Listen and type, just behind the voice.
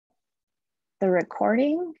the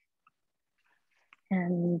recording.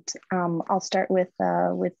 And I'll start with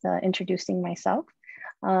introducing myself.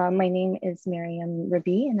 My name is Miriam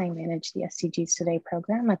Rabi, and I manage the SDGs Today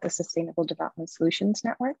program at the Sustainable Development Solutions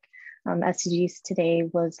Network. SDGs Today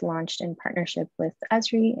was launched in partnership with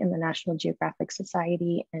ESRI and the National Geographic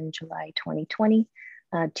Society in July 2020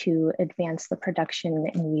 to advance the production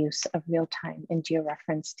and use of real-time and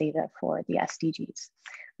georeference data for the SDGs.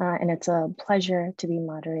 And it's a pleasure to be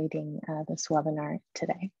moderating this webinar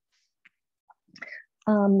today.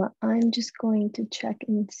 I'm just going to check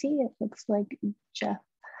and see. It looks like Jeff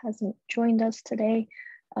hasn't joined us today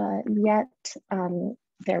yet.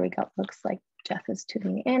 There we go. Looks like Jeff is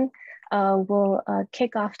tuning in. We'll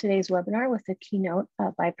kick off today's webinar with a keynote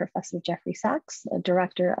by Professor Jeffrey Sachs,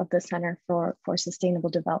 Director of the Center for Sustainable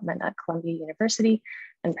Development at Columbia University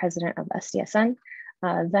and President of SDSN.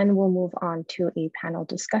 Then we'll move on to a panel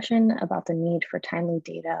discussion about the need for timely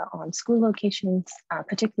data on school locations,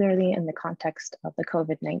 particularly in the context of the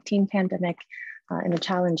COVID-19 pandemic and the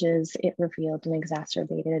challenges it revealed and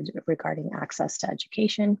exacerbated regarding access to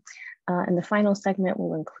education. And the final segment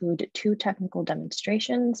will include 2 technical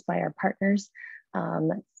demonstrations by our partners,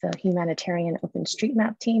 the humanitarian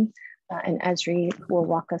OpenStreetMap team, and Esri will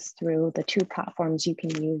walk us through the 2 platforms you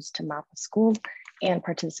can use to map a school and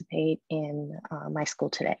participate in My School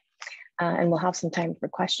Today. And we'll have some time for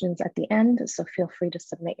questions at the end, so feel free to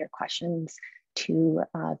submit your questions to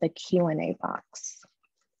the Q&A box.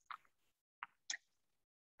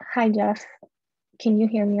 Hi, Jeff. Can you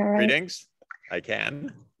hear me all right? Greetings, I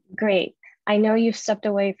can. Great. I know you've stepped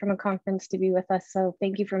away from a conference to be with us, so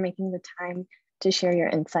thank you for making the time to share your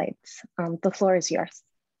insights. The floor is yours.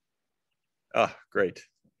 Oh, great.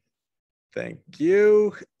 Thank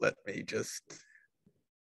you. Let me just,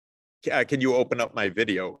 can you open up my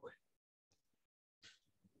video?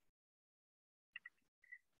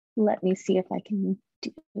 Let me see if I can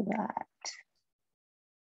do that.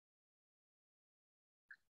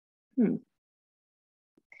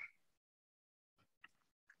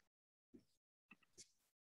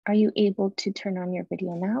 Are you able to turn on your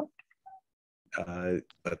video now?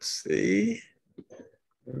 Let's see.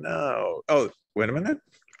 No. Oh, wait a minute.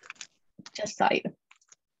 Just saw you.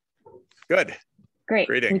 Good. Great.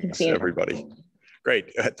 Greetings, everybody.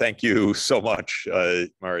 Great. Thank you so much,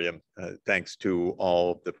 Mariam. Thanks to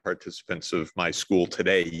all the participants of My School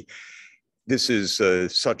Today. This is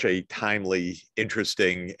such a timely,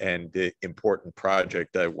 interesting, and important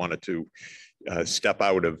project. I wanted to step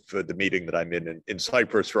out of the meeting that I'm in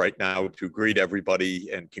Cyprus right now to greet everybody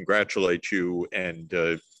and congratulate you and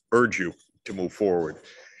urge you to move forward.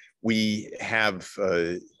 We have,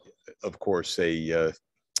 of course,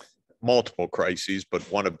 multiple crises, but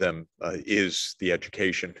one of them is the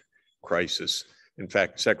education crisis. In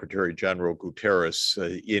fact, Secretary General Guterres,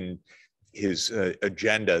 in his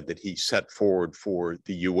agenda that he set forward for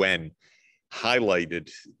the UN, highlighted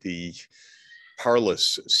the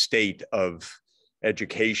parlous state of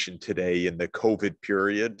education today in the COVID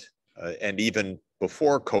period, and even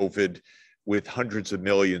before COVID, with hundreds of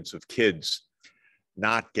millions of kids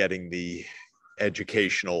not getting the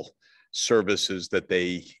educational services that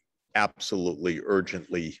they absolutely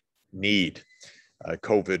urgently need.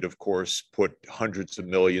 COVID, of course, put hundreds of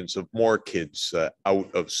millions of more kids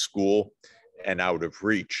out of school and out of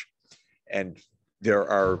reach. And there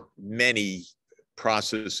are many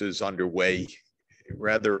processes underway,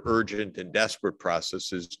 rather urgent and desperate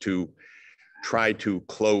processes to try to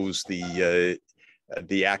close the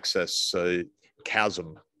access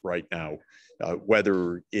chasm right now.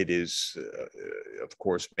 Whether it is, of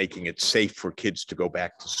course, making it safe for kids to go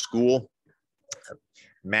back to school,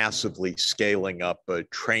 massively scaling up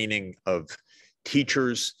training of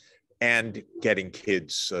teachers, and getting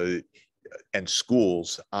kids and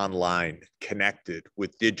schools online, connected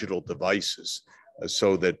with digital devices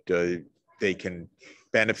so that they can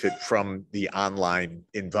benefit from the online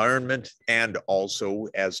environment and also,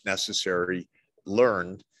 as necessary,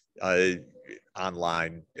 learn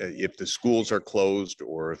online if the schools are closed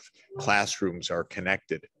or if classrooms are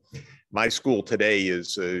connected. My School Today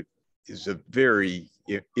is a very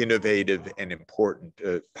innovative and important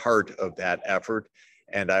part of that effort.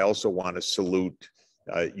 And I also want to salute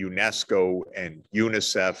UNESCO and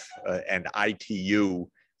UNICEF and ITU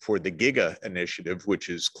for the GIGA initiative, which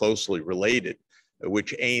is closely related,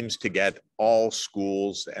 which aims to get all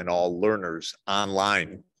schools and all learners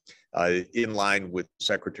online, in line with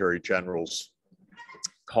Secretary General's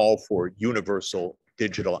call for universal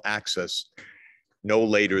digital access no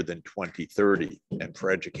later than 2030. And for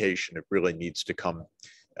education, it really needs to come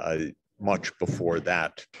much before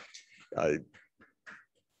that.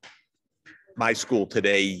 My School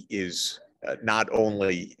Today is not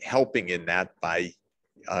only helping in that by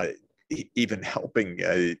even helping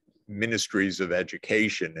ministries of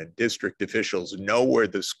education and district officials know where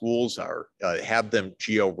the schools are, have them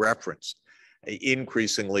geo-referenced,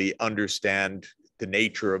 increasingly understand the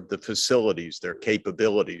nature of the facilities, their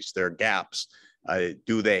capabilities, their gaps.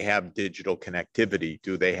 Do they have digital connectivity?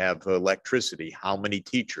 Do they have electricity? How many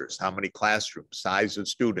teachers? How many classrooms? Size of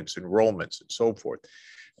students, enrollments, and so forth.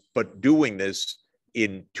 But doing this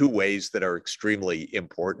in two ways that are extremely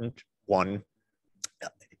important. One,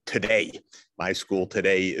 today, my school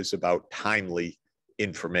today is about timely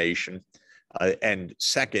information. And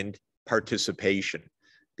second, participation,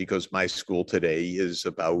 because my school today is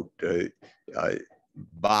about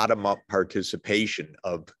bottom-up participation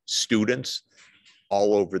of students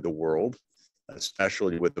all over the world,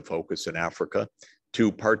 especially with the focus in Africa, to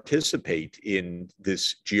participate in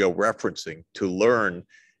this georeferencing, to learn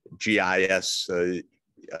GIS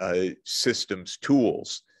systems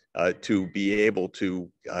tools, to be able to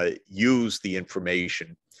use the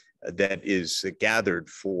information that is gathered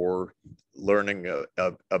for learning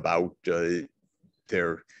about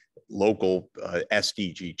their local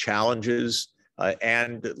SDG challenges,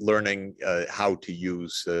 and learning how to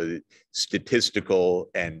use statistical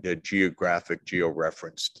and geographic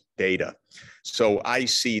georeferenced data. So I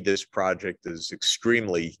see this project as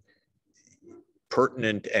extremely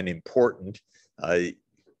pertinent and important.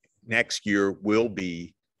 Next year will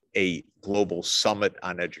be a global summit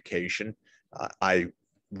on education. I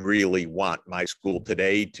really want my school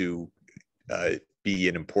today to be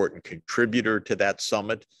an important contributor to that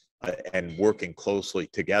summit, and working closely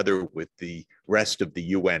together with the rest of the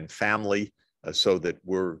UN family so that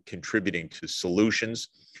we're contributing to solutions.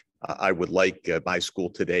 I would like my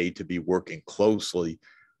school today to be working closely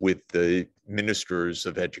with the ministers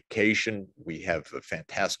of education. We have a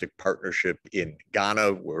fantastic partnership in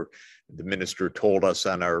Ghana, where the minister told us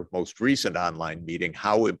on our most recent online meeting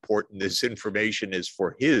how important this information is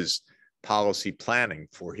for his policy planning,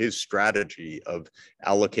 for his strategy of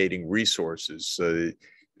allocating resources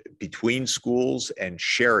between schools and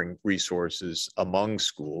sharing resources among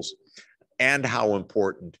schools, and how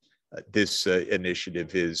important this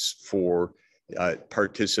initiative is for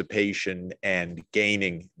participation and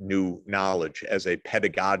gaining new knowledge as a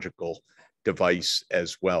pedagogical device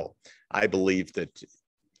as well. I believe that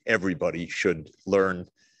everybody should learn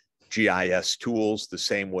GIS tools the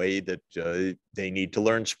same way that they need to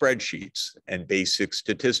learn spreadsheets and basic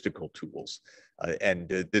statistical tools. And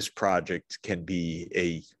this project can be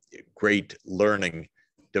a great learning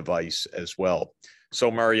device as well. So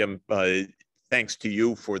Mariam, thanks to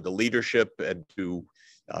you for the leadership, and to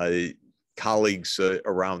colleagues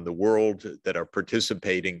around the world that are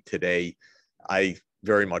participating today. I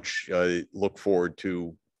very much look forward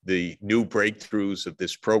to the new breakthroughs of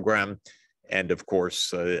this program. And of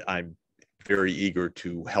course, I'm very eager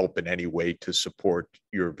to help in any way to support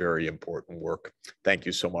your very important work. Thank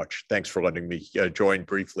you so much. Thanks for letting me join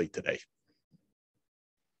briefly today.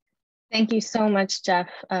 Thank you so much, Jeff,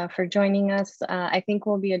 for joining us. I think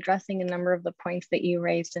we'll be addressing a number of the points that you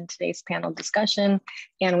raised in today's panel discussion,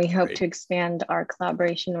 and we hope to expand our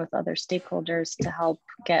collaboration with other stakeholders to help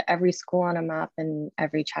get every school on a map and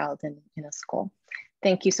every child in a school.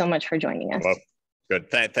 Thank you so much for joining us. Well,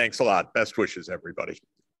 good. Thanks a lot. Best wishes, everybody.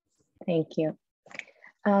 Thank you.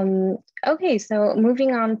 Okay, so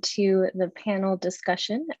moving on to the panel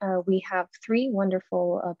discussion, we have three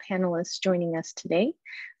wonderful panelists joining us today.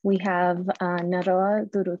 We have Naroa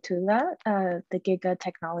Durutula, the Giga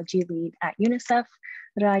Technology Lead at UNICEF,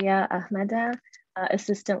 Raya Ahmeda,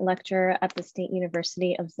 Assistant Lecturer at the State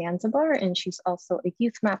University of Zanzibar, and she's also a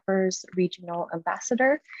Youth Mappers Regional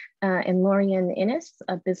Ambassador, and Lorian Innes,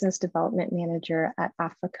 a Business Development Manager at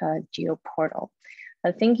Africa Geoportal.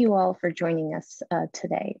 Thank you all for joining us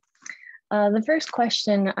today. The first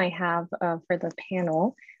question I have for the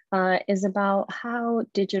panel is about how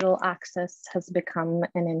digital access has become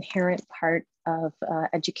an inherent part of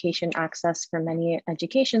education access for many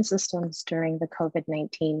education systems during the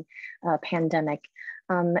COVID-19 pandemic.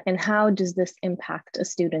 And how does this impact a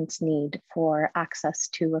student's need for access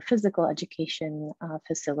to a physical education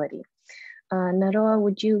facility? Naroa,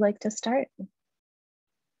 would you like to start?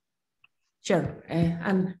 Sure.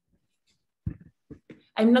 I'm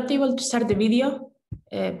not able to start the video.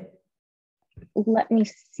 Let me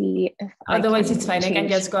see if otherwise it's fine. I can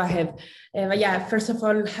just go ahead. But yeah, first of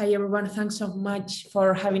all, hi everyone. Thanks so much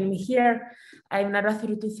for having me here. I'm Naroa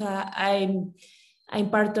Durutula. I'm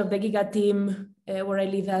part of the Giga team where I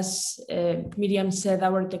lead, as Miriam said,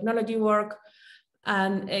 our technology work.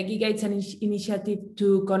 And Giga is an initiative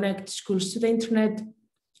to connect schools to the internet.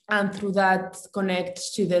 and through that connect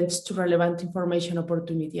students to relevant information,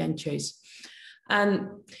 opportunity, and choice. And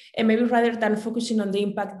maybe rather than focusing on the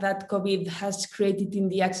impact that COVID has created in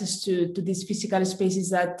the access to these physical spaces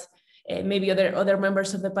that maybe other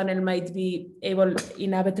members of the panel might be able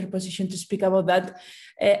in a better position to speak about that,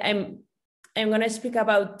 I'm going to speak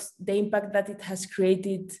about the impact that it has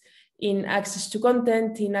created in access to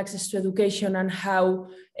content, in access to education, and how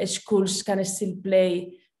schools can still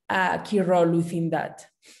play a key role within that.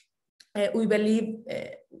 We believe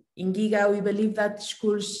in GIGA, we believe that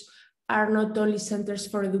schools are not only centers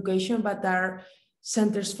for education, but are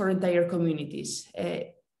centers for entire communities.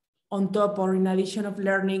 On top or in addition of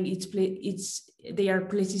learning, they are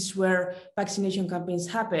places where vaccination campaigns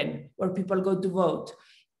happen, where people go to vote,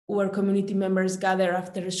 where community members gather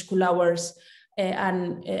after school hours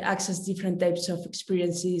and access different types of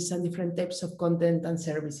experiences and different types of content and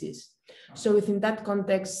services. So within that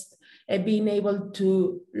context, being able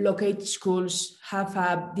to locate schools, have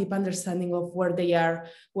a deep understanding of where they are,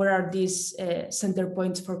 where are these center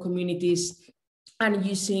points for communities, and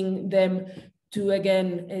using them to,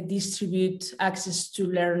 again, distribute access to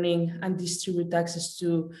learning and distribute access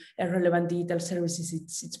to relevant digital services,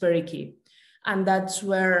 it's very key. And that's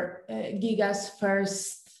where GIGA's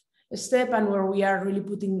first step and where we are really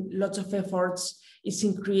putting lots of efforts is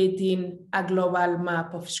in creating a global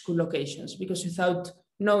map of school locations, because without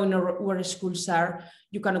knowing where schools are,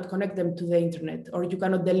 you cannot connect them to the internet, or you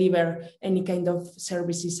cannot deliver any kind of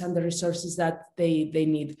services and the resources that they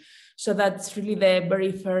need. So that's really the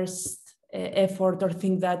very first effort or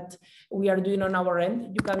thing that we are doing on our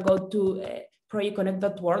end. You can go to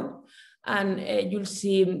projectconnect.world and you'll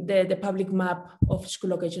see the public map of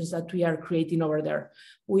school locations that we are creating over there.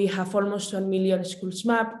 We have almost 1 million schools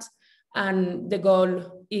mapped, and the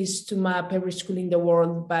goal is to map every school in the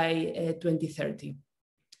world by 2030.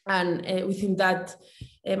 And within that,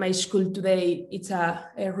 my school today, it's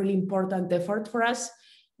a really important effort for us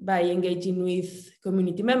by engaging with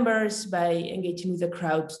community members, by engaging with the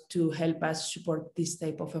crowd to help us support this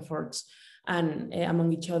type of efforts and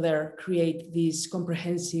among each other create this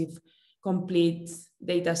comprehensive, complete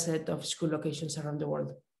data set of school locations around the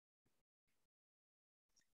world.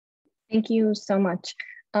 Thank you so much.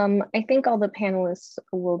 I think all the panelists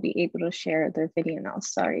will be able to share their video now.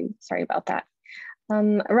 Sorry about that.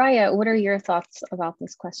 Raya, what are your thoughts about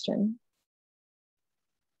this question?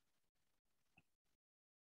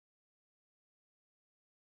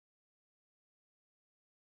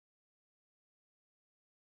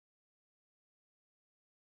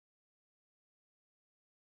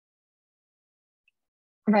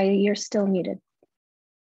 Raya, you're still muted.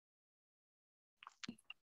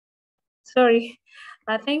 Sorry.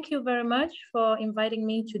 Thank you very much for inviting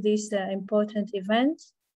me to this important event.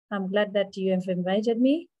 I'm glad that you have invited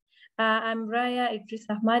me. I'm Raya Idris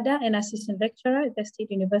Ahmada, an assistant lecturer at the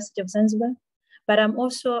State University of Zanzibar, but I'm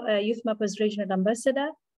also a Youth Mappers Regional Ambassador,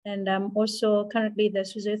 and I'm also currently the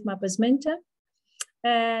Suza Youth Mappers Mentor.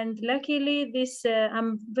 And luckily,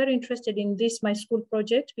 I'm very interested in this My School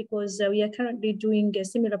project, because we are currently doing a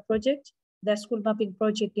similar project, the school mapping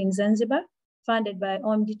project in Zanzibar, funded by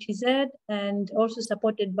OMDTZ and also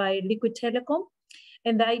supported by Liquid Telecom.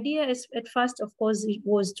 And the idea is, at first, of course, it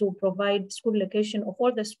was to provide school location of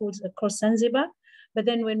all the schools across Zanzibar. But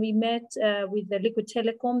then when we met with the Liquid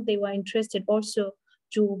Telecom, they were interested also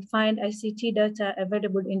to find ICT data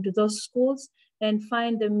available into those schools and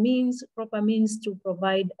find the proper means to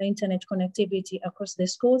provide internet connectivity across the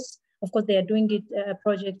schools. Of course, they are doing it a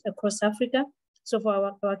project across Africa. So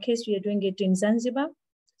for our case, we are doing it in Zanzibar.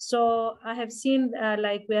 So I have seen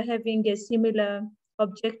like we are having a similar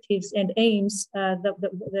objectives and aims,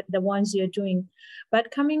 the ones you're doing. But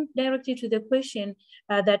coming directly to the question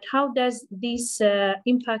that how does this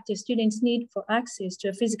impact a student's need for access to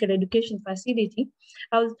a physical education facility,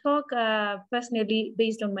 I'll talk personally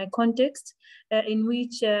based on my context in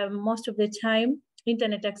which most of the time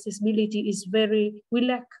internet accessibility is we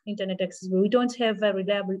lack internet accessibility. We don't have a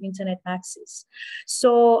reliable internet access.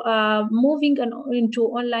 So moving into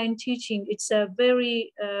online teaching, it's a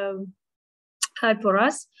very hard for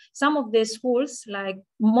us. Some of the schools, like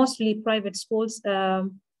mostly private schools,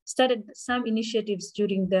 started some initiatives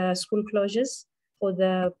during the school closures for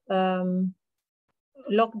the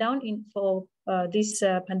lockdown for this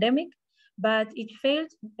pandemic, but it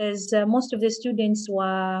failed as most of the students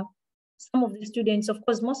were, of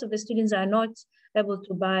course, most of the students are not able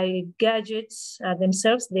to buy gadgets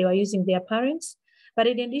themselves. They were using their parents. But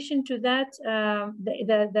in addition to that,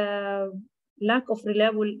 the lack of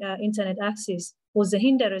reliable internet access was a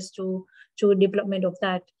hindrance to development of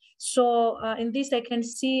that. So in this, I can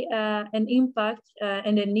see an impact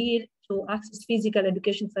and a need to access physical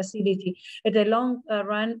education facility. At the long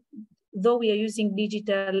run, though we are using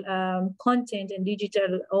digital content and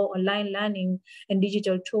digital or online learning and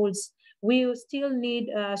digital tools, we will still need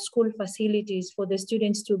school facilities for the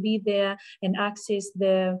students to be there and access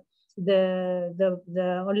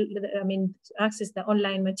access the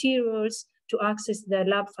online materials, to access the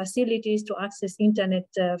lab facilities, to access internet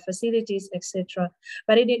facilities, etc.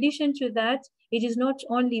 But in addition to that, it is not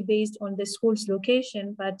only based on the school's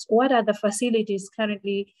location, but what are the facilities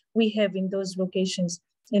currently we have in those locations,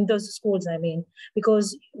 in those schools, I mean,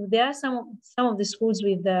 because there are some of the schools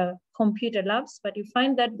with the computer labs, but you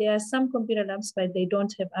find that there are some computer labs, but they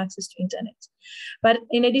don't have access to internet. But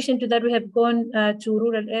in addition to that, we have gone to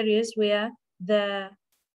rural areas where the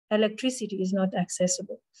electricity is not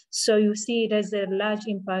accessible. So you see it as a large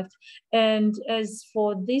impact. And as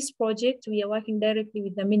for this project, we are working directly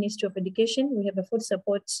with the Ministry of Education. We have a full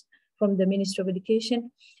support from the Ministry of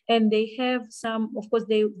Education. And they have some, of course,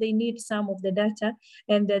 they need some of the data.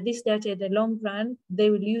 And this data, in the long run, they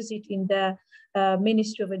will use it in the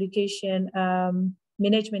Ministry of Education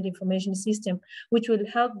Management Information System, which will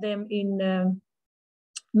help them in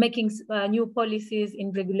making new policies,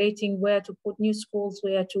 in regulating where to put new schools,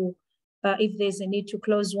 where to, if there's a need to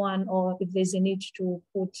close one, or if there's a need to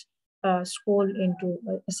put a school into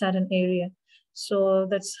a certain area. So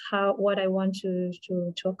that's what I want to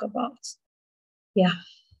talk about. Yeah,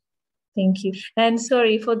 thank you. And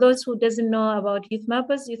sorry, for those who doesn't know about Youth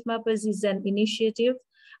Mappers is an initiative.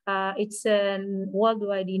 It's a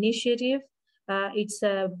worldwide initiative. It's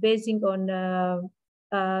basing on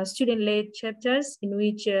student-led chapters in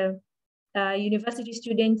which university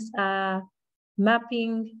students are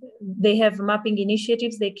mapping. They have mapping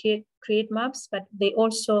initiatives. They create maps, but they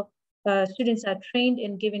also students are trained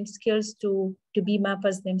and given skills to be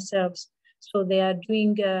mappers themselves. So they are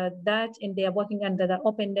doing that, and they are working under the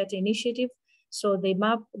Open Data Initiative. So they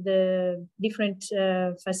map the different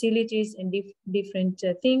facilities and different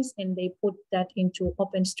things, and they put that into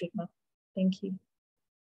OpenStreetMap. Thank you.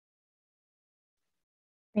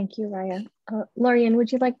 Thank you, Raya. Lorian,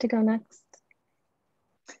 would you like to go next?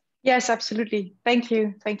 Yes, absolutely. Thank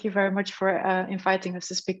you. Thank you very much for inviting us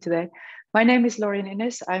to speak today. My name is Lorian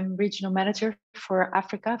Innes. I'm Regional Manager for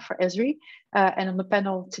Africa for ESRI, and on the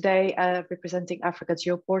panel today representing Africa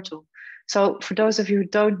GeoPortal. So for those of you who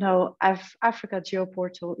don't know, Africa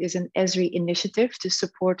GeoPortal is an ESRI initiative to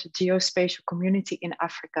support the geospatial community in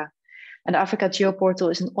Africa. And Africa GeoPortal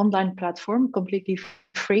is an online platform completely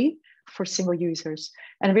free for single users.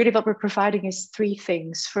 And really what we're providing is three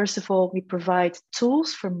things. First of all, we provide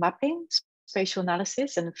tools for mapping, spatial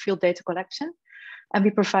analysis, and field data collection. And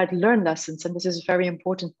we provide learn lessons, and this is a very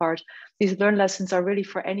important part. These learn lessons are really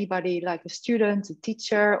for anybody like a student, a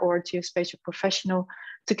teacher, or a geospatial professional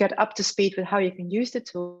to get up to speed with how you can use the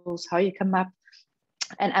tools, how you can map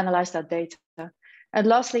and analyze that data. And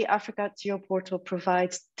lastly, Africa GeoPortal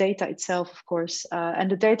provides data itself, of course, and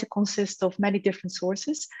the data consists of many different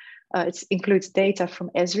sources. It includes data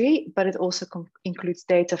from ESRI, but it also includes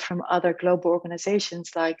data from other global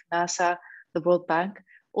organizations like NASA, the World Bank,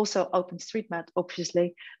 also OpenStreetMap,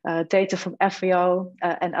 obviously, data from FAO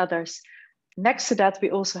and others. Next to that, we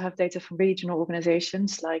also have data from regional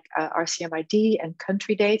organizations like RCMID and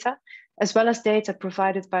country data, as well as data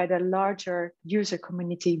provided by the larger user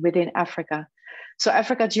community within Africa. So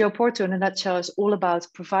Africa GeoPortal in a nutshell is all about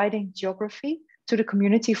providing geography to the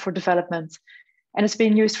community for development. And it's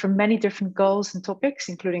been used for many different goals and topics,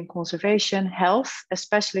 including conservation, health,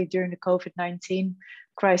 especially during the COVID-19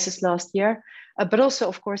 crisis last year, but also,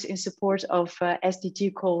 of course, in support of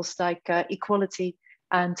SDG goals like equality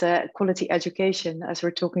and quality education, as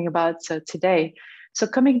we're talking about today. So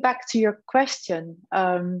coming back to your question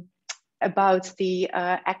about the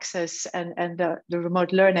access and the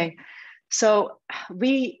remote learning. So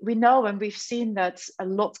we know and we've seen that a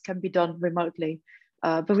lot can be done remotely.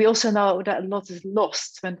 But we also know that a lot is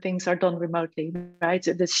lost when things are done remotely, right?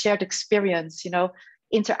 The shared experience, you know,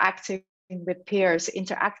 interacting with peers,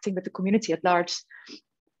 interacting with the community at large.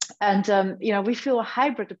 And, you know, we feel a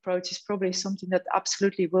hybrid approach is probably something that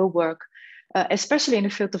absolutely will work, especially in the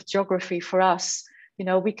field of geography for us. You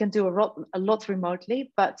know, we can do a lot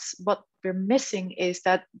remotely, but what we're missing is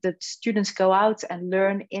that the students go out and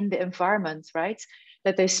learn in the environment, right?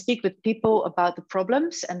 That they speak with people about the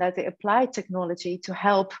problems and that they apply technology to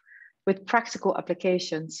help with practical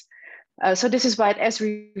applications. So this is why at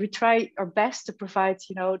ESRI we try our best to provide,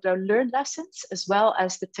 you know, the learn lessons as well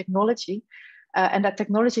as the technology. And that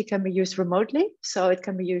technology can be used remotely. So it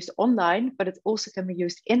can be used online, but it also can be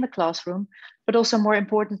used in the classroom, but also more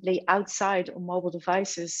importantly, outside on mobile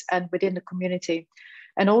devices and within the community.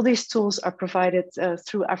 And all these tools are provided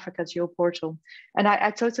through Africa GeoPortal. And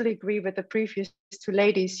I totally agree with the previous two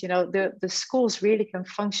ladies. You know, the schools really can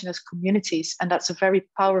function as communities, and that's a very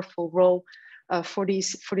powerful role for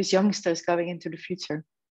these youngsters going into the future.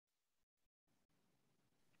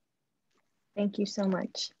 Thank you so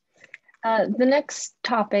much. The next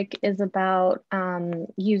topic is about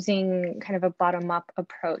using kind of a bottom-up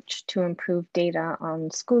approach to improve data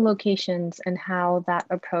on school locations and how that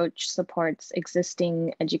approach supports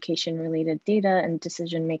existing education-related data and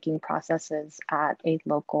decision-making processes at a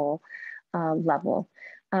local level.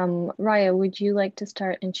 Raya, would you like to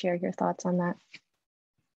start and share your thoughts on that?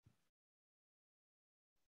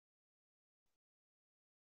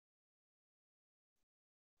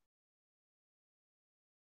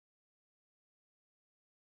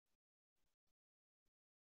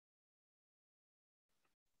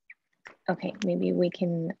 Okay, maybe we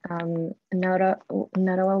can,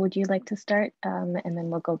 Naroa, would you like to start? And then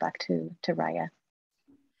we'll go back to Raya.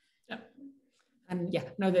 Yeah. And yeah,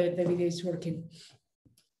 now the video is working.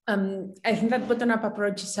 I think that bottom-up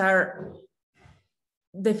approaches are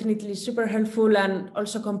definitely super helpful and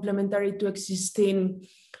also complementary to existing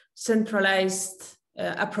centralized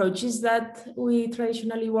approaches that we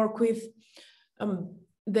traditionally work with.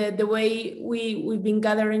 The way we've been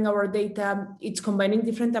gathering our data, it's combining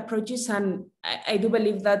different approaches, and I do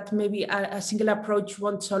believe that maybe a single approach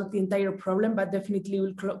won't solve the entire problem, but definitely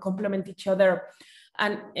will complement each other,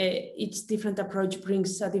 and each different approach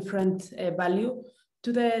brings a different value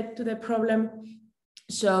to the problem.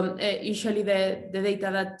 So usually the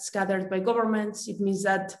data that's gathered by governments, it means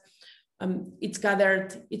that it's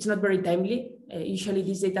gathered, it's not very timely. Usually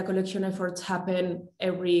these data collection efforts happen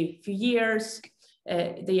every few years.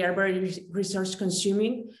 They are very resource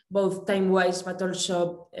consuming, both time-wise, but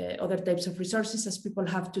also other types of resources, as people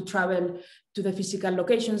have to travel to the physical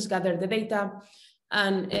locations, gather the data.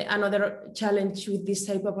 And another challenge with this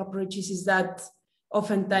type of approaches is that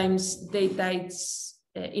oftentimes data is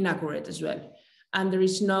inaccurate as well. And there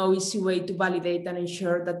is no easy way to validate and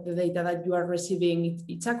ensure that the data that you are receiving,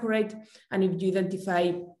 it's accurate. And if you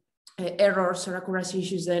identify errors or accuracy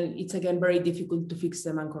issues, then it's again very difficult to fix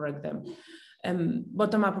them and correct them.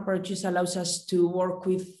 Bottom-up approaches allows us to work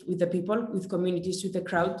with the people, with communities, with the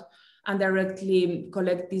crowd, and directly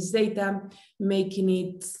collect this data, making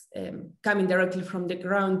it coming directly from the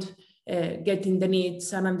ground, getting the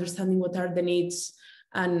needs and understanding what are the needs,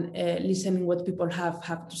 and listening what people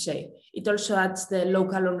have to say. It also adds the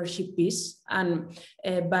local ownership piece, and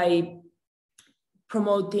by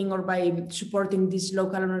promoting or by supporting this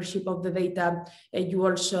local ownership of the data, you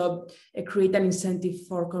also create an incentive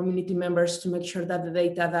for community members to make sure that the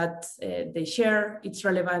data that they share, it's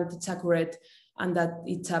relevant, it's accurate, and that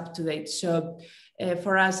it's up to date. So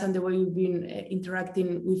for us and the way we've been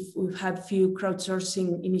interacting, we've had few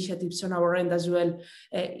crowdsourcing initiatives on our end as well.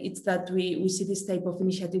 It's that we see this type of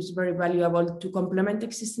initiatives very valuable to complement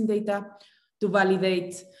existing data, to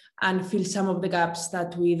validate and fill some of the gaps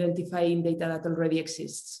that we identify in data that already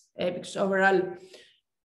exists. Because overall,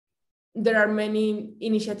 there are many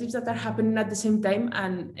initiatives that are happening at the same time,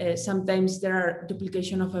 and sometimes there are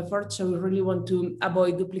duplication of efforts. So we really want to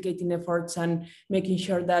avoid duplicating efforts and making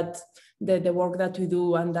sure that the work that we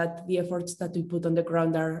do and that the efforts that we put on the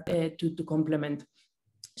ground are to complement.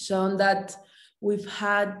 So on that, we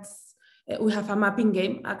have a mapping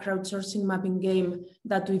game, a crowdsourcing mapping game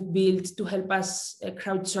that we've built to help us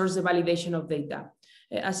crowdsource the validation of data.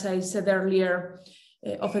 As I said earlier,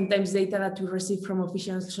 oftentimes data that we receive from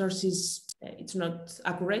official sources, it's not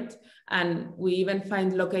accurate. And we even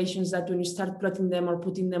find locations that when you start plotting them or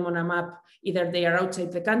putting them on a map, either they are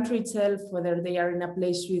outside the country itself, whether they are in a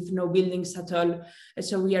place with no buildings at all.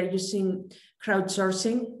 So we are using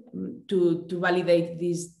crowdsourcing to validate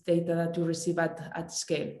this data that we receive at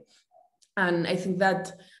scale. And I think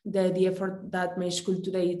that the effort that my school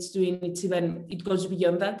today is doing, it goes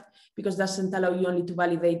beyond that, because it doesn't allow you only to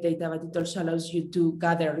validate data, but it also allows you to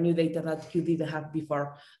gather new data that you didn't have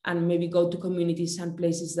before, and maybe go to communities and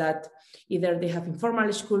places that either they have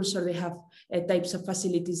informal schools or they have types of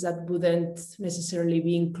facilities that wouldn't necessarily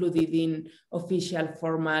be included in official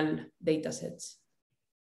formal data sets.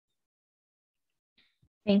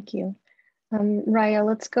 Thank you. Raya,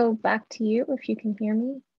 let's go back to you if you can hear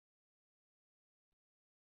me.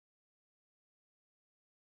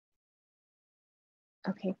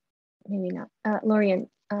 Okay, maybe not. Lorian,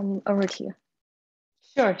 over to you.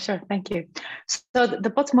 Sure, thank you. So the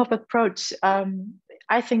bottom-up approach,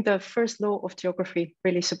 I think the first law of geography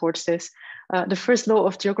really supports this. The first law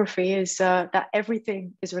of geography is that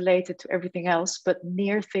everything is related to everything else, but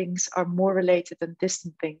near things are more related than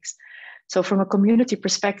distant things. So from a community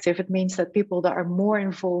perspective, it means that people that are more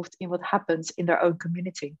involved in what happens in their own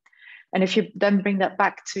community. And if you then bring that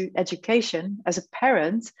back to education, as a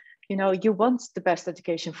parent, you know, you want the best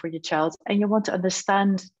education for your child, and you want to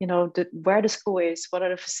understand, you know, where the school is, what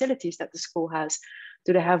are the facilities that the school has.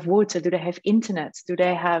 Do they have water? Do they have internet? Do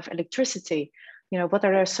they have electricity? You know, what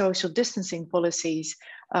are their social distancing policies?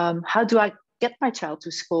 How do I get my child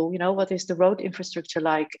to school? You know, what is the road infrastructure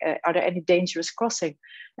like? Are there any dangerous crossing?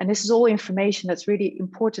 And this is all information that's really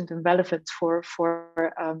important and relevant for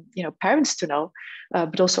you know, parents to know,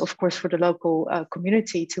 but also, of course, for the local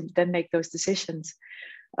community to then make those decisions.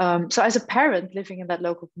 So as a parent living in that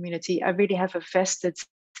local community, I really have a vested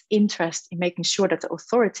interest in making sure that the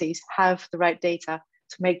authorities have the right data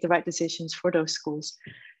to make the right decisions for those schools.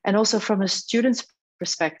 And also from a student's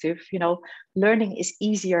perspective, you know, learning is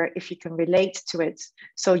easier if you can relate to it.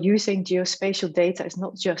 So using geospatial data is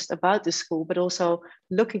not just about the school, but also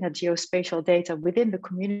looking at geospatial data within the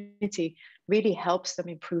community really helps them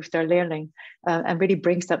improve their learning, and really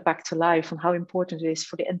brings that back to life on how important it is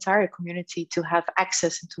for the entire community to have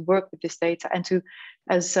access and to work with this data, and to,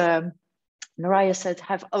 as Naraya said,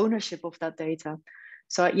 have ownership of that data.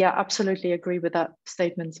 So yeah, absolutely agree with that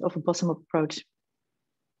statement of a bottom-up approach.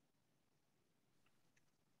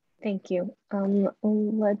 Thank you.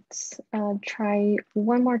 Let's try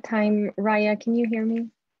one more time. Raya, can you hear me?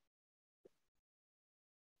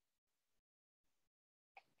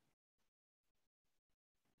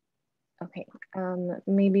 Okay,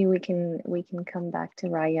 maybe we can come back to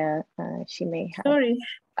Raya. She may have. Sorry.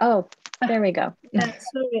 Oh, there we go.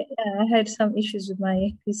 Sorry, I had some issues with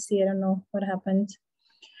my PC. I don't know what happened.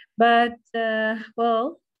 But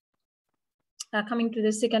well, coming to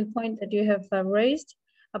the second point that you have raised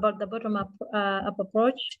about the bottom-up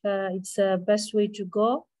approach, it's the best way to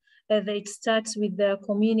go. It starts with the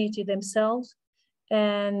community themselves,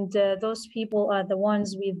 and those people are the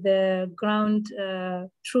ones with the ground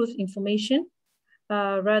truth information,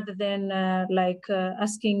 rather than like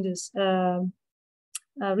asking this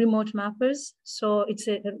remote mappers. So it's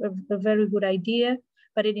a very good idea.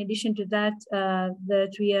 But in addition to that,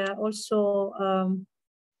 that we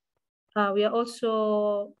are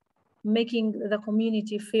also making the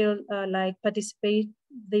community feel like participate.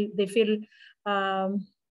 They feel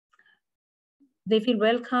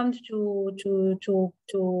welcomed to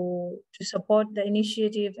support the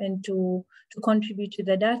initiative and to contribute to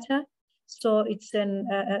the data. So it's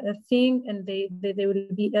a thing, and they will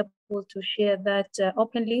be able to share that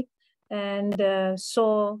openly. And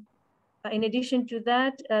so in addition to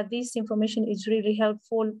that, this information is really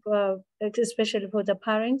helpful, especially for the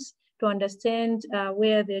parents, to understand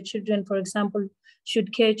where their children, for example,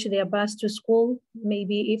 should catch their bus to school.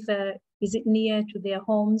 Maybe if is it near to their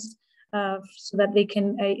homes, so that they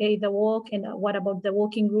can either walk, and what about the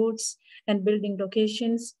walking routes and building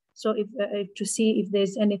locations. So if to see if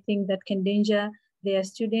there's anything that can endanger their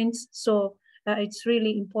students. So it's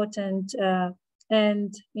really important.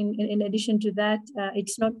 And in addition to that,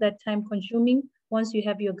 it's not that time consuming. Once you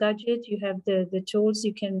have your gadget, you have the tools,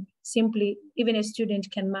 you can simply, even a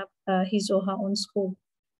student can map his or her own school.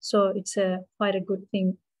 So it's quite a good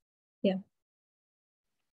thing. Yeah.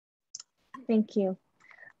 Thank you.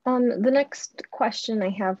 The next question I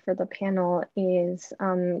have for the panel is,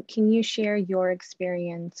 can you share your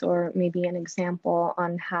experience or maybe an example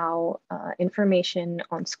on how information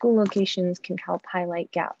on school locations can help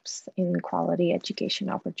highlight gaps in quality education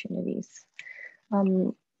opportunities?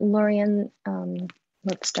 Lorian,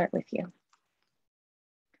 let's start with you.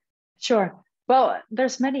 Sure. Well,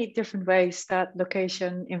 there's many different ways that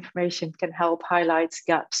location information can help highlight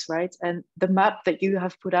gaps, right? And the map that you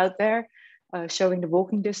have put out there, showing the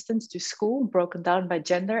walking distance to school broken down by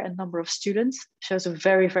gender and number of students, shows a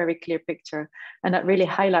very, very clear picture. And that really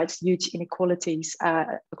highlights huge inequalities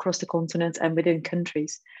across the continent and within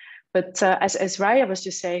countries. But as Raya was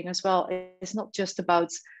just saying as well, it's not just about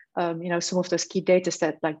you know, some of those key data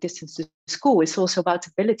sets like distance to school. It's also about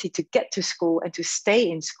ability to get to school and to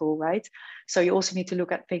stay in school, right? So you also need to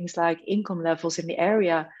look at things like income levels in the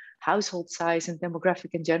area, household size and demographic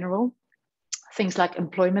in general, things like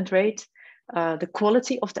employment rate, the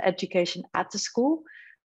quality of the education at the school,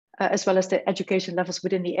 as well as the education levels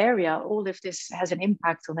within the area. All of this has an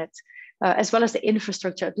impact on it, as well as the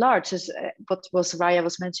infrastructure at large, as what Raya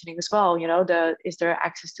was mentioning as well. You know, is there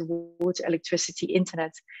access to water, electricity,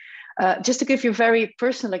 internet? Just to give you a very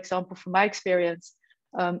personal example from my experience,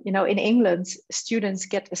 you know, in England, students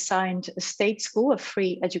get assigned a state school, a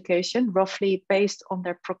free education, roughly based on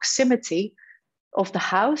their proximity of the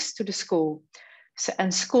house to the school. So,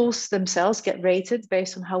 and schools themselves get rated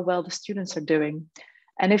based on how well the students are doing.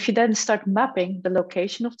 And if you then start mapping the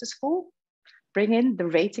location of the school bring in the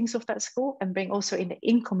ratings of that school and bring also in the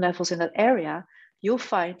income levels in that area, you'll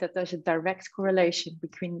find that there's a direct correlation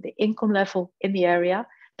between the income level in the area,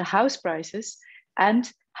 the house prices,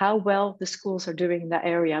 and how well the schools are doing in that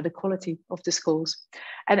area, the quality of the schools.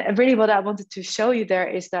 And really what I wanted to show you there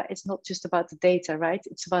is that it's not just about the data, right?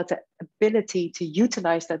 It's about the ability to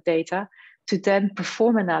utilize that data to then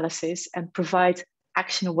perform analysis and provide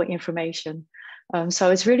actionable information.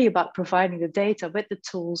 So it's really about providing the data with the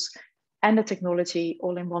tools and the technology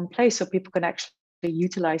all in one place so people can actually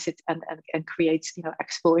utilize it and create, you know,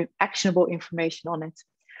 actionable information on it.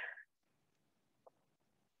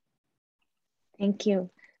 Thank you.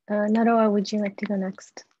 Naroa, would you like to go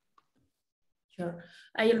next? Sure.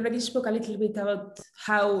 I already spoke a little bit about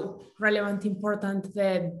how relevant, important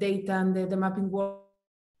the data and the mapping work.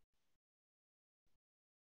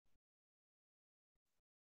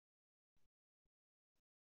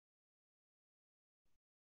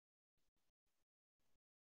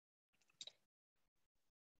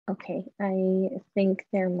 Okay, I think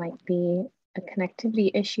there might be a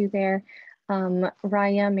connectivity issue there.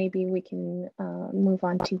 Raya, maybe we can move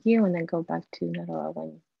on to you and then go back to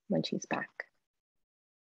Naroa when she's back.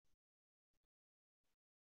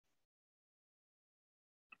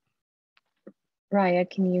 Raya,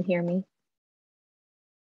 can you hear me?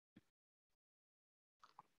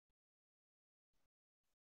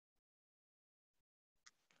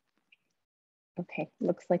 Okay,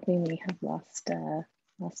 looks like we may have lost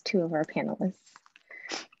two of our panelists.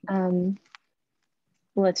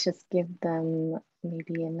 Let's just give them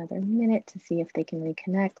maybe another minute to see if they can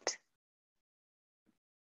reconnect.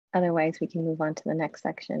 Otherwise, we can move on to the next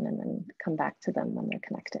section and then come back to them when they're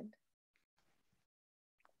connected.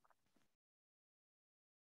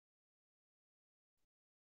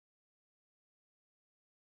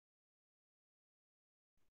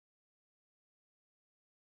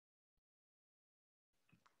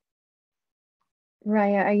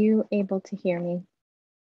 Raya, are you able to hear me?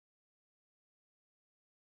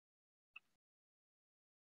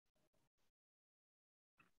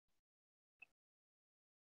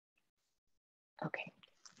 Okay,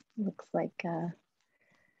 looks like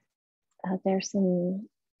there's some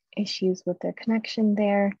issues with their connection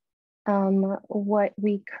there. What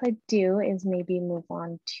we could do is maybe move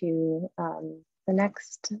on to the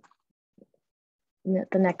next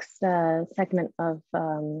segment of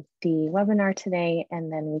the webinar today,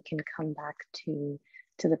 and then we can come back to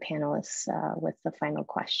the panelists with the final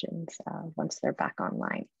questions once they're back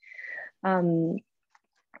online.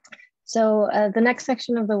 So the next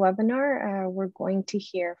section of the webinar, we're going to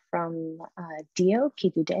hear from Dio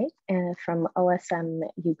Kidude from OSM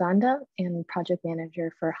Uganda and project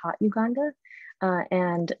manager for Hot Uganda,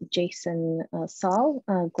 and Jason Saul,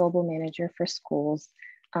 global manager for schools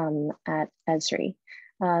at Esri.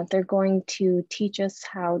 They're going to teach us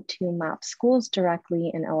how to map schools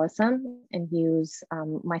directly in OSM and use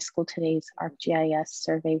My School Today's ArcGIS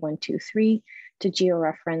Survey 123 to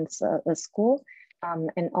georeference a school.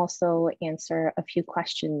 And also answer a few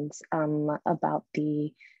questions about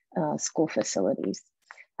the school facilities.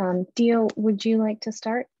 Dio, would you like to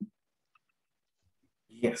start?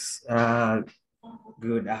 Yes.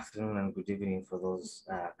 Good afternoon and good evening for those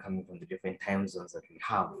coming from the different time zones that we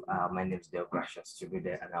have. My name is Dio Gracious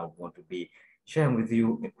Chibude, and I want to be sharing with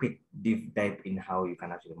you a quick deep dive in how you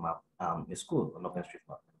can actually map a school on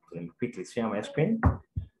OpenStreetMap. So let me quickly share my screen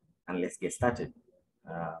and let's get started.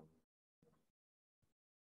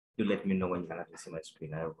 Do let me know when you can actually see my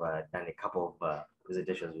screen. I've done a couple of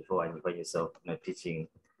presentations before, and you find yourself teaching.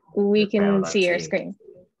 We can see your screen.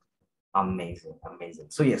 Amazing, amazing.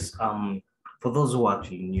 So yes, for those who are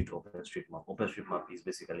actually new to OpenStreetMap is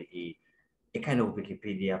basically a kind of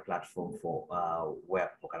Wikipedia platform for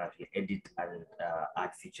where people can actually edit and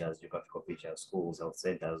add features, geographical features, schools, health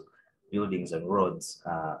centers, buildings, and roads,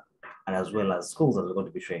 and as well as schools that we're going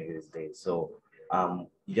to be showing you these days. So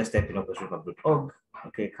you just type in OpenStreetMap.org.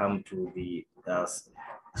 Okay, come to the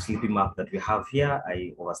sleepy map that we have here.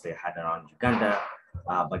 I obviously had around Uganda,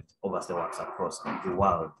 but obviously works across the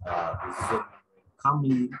world. So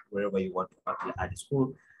calmly wherever you want to actually add a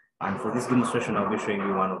school. And for this demonstration, I'll be showing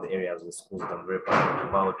you one of the areas of the schools that I'm very passionate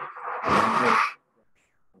about.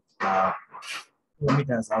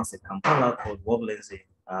 Kilometers outside Kampala called mobilizes.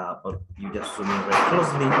 But you just zoom in very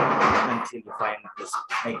closely until you find this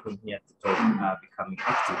icon here at the top becoming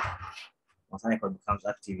active. Once an icon becomes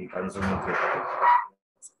active, you can zoom into it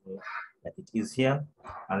like it is here,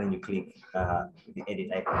 and then you click the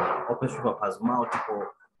edit icon. OpenStreetMap has multiple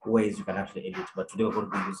ways you can actually edit, but today we're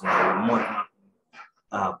going to be using a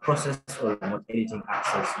remote process or remote editing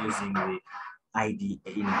access using the ID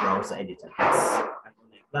in browser editor. It's an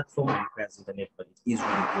online platform, it requires internet, but it is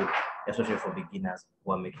really good, especially for beginners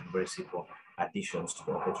who are making very simple additions to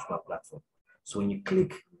the OpenStreetMap platform. So when you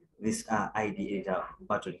click this ID editor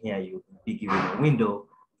button here, you'll be given a window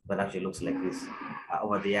that actually looks like this.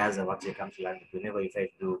 Over the years, I've actually come to learn that whenever you try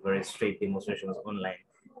to do very straight demonstrations online,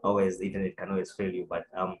 always the internet can always fail you. But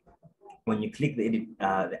when you click the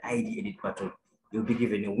ID edit button, you'll be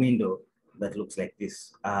given a window that looks like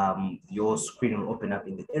this. Your screen will open up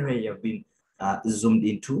in the area you've been zoomed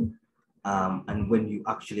into. And when you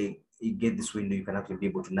actually get this window, you can actually be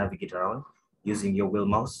able to navigate around using your wheel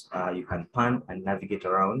mouse. You can pan and navigate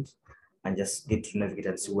around and just get to navigate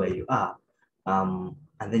and see where you are.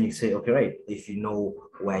 And then you say, okay, right, if you know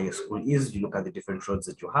where your school is, you look at the different roads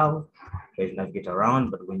that you have, try to navigate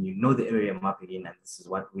around. But when you know the area you're mapping in, and this is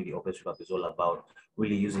what really OpenStreetMap is all about,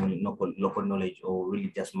 really using local knowledge, or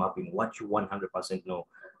really just mapping what you 100% know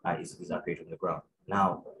is accurate on the ground.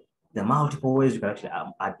 Now, there are multiple ways you can actually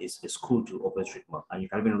add a school to OpenStreetMap, and you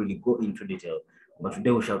can even really go into detail. But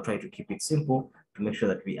today we shall try to keep it simple to make sure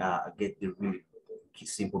that we get the really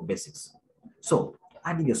simple basics. So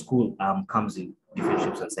adding a school comes in different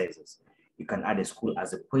shapes and sizes. You can add a school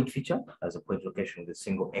as a point feature, as a point location with a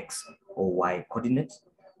single X or Y coordinate.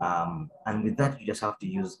 And with that, you just have to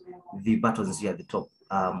use the buttons here at the top.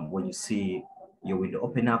 When you see your window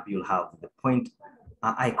open up, you'll have the point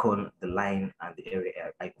icon, the line, and the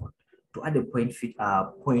area icon. To add a point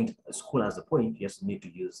school as a point, you just need to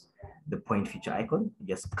use the point feature icon. You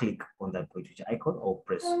just click on that point feature icon or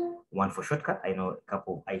press 1 for shortcut. I know a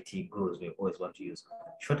couple of IT gurus may always want to use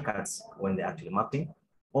shortcuts when they're actually mapping.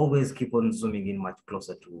 Always keep on zooming in much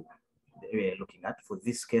closer to the area you're looking at. For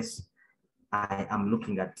this case, I am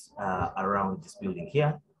looking at around this building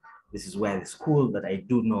here. This is where the school that I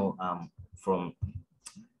do know from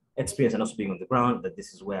experience and also being on the ground, that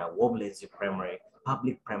this is where mobilizes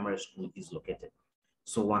public primary school is located.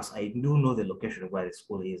 So once I do know the location of where the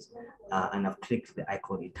school is and I've clicked the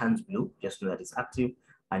icon, it turns blue, just know that it's active,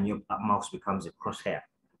 and your mouse becomes a crosshair.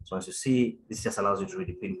 So as you see, this just allows you to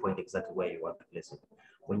really pinpoint exactly where you want to place it.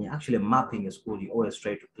 When you're actually mapping a school, you always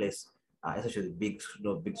try to place, especially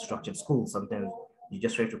the big structured schools, sometimes you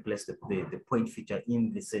just try to place the point feature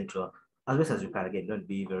in the center as best as you can. Again, don't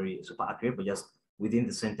be very super accurate, but just within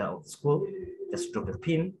the center of the school, just drop a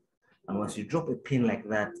pin. And once you drop a pin like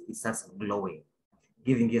that, it starts glowing,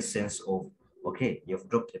 giving you a sense of, okay, you've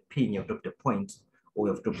dropped a pin, you've dropped a point, or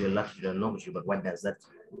you've dropped your latitude and longitude, but what does that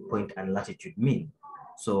point and latitude mean?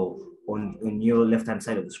 So on your left-hand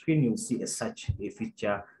side of the screen, you'll see a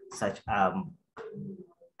feature such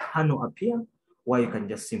panel appear, where you can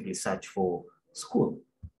just simply search for school.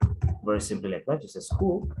 Very simply like that, just a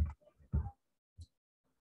school.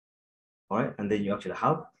 All right, and then you actually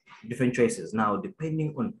have different choices. Now,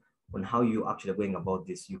 depending on how you actually going about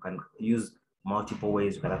this, you can use multiple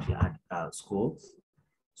ways you can actually add schools.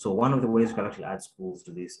 So one of the ways you can actually add schools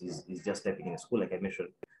to this is just typing in a school, like I mentioned,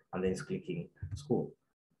 and then it's clicking school.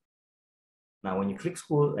 Now, when you click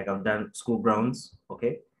school, like I've done school grounds,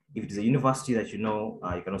 okay? If it is a university that you know,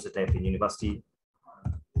 you can also type in university.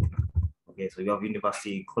 Okay, so you have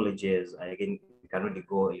university, colleges, again, you can really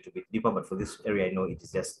go a little bit deeper, but for this area, I know it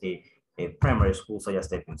is just a primary school, so just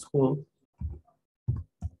type in school.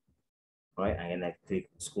 Right, and then I click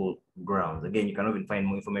school grounds. Again, you can even find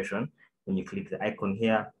more information when you click the icon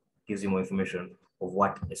here. It gives you more information of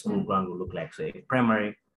what a school ground will look like. So a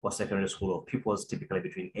primary or secondary school of pupils typically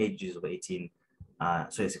between ages of 16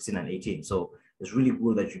 and 18. So it's really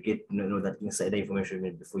good that you get that insider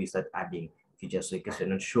information before you start adding features. So in case you're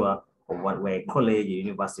not sure of where a college or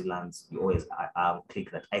university lands, you always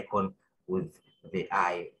click that icon with the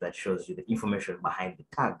eye that shows you the information behind the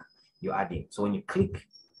tag you're adding. So when you click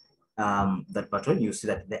that button, you see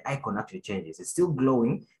that the icon actually changes. It's still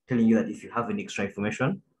glowing, telling you that if you have any extra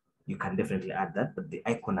information, you can definitely add that, but the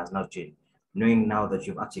icon has now changed, knowing now that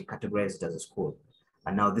you've actually categorized it as a school.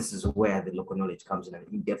 And now this is where the local knowledge comes in, and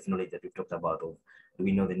in-depth knowledge that we've talked about of, do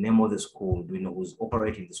we know the name of the school? Do we know who's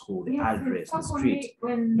operating the school, the address, the street,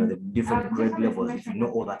 the different grade levels? If you know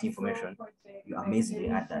all that information, you amazingly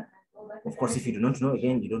add that. Of course, if you do not know,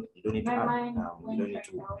 again, you don't need to add. You don't need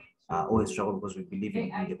to always struggle, because we believe in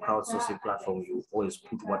the crowdsourcing platform. You always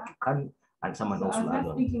put what you can, and someone else will add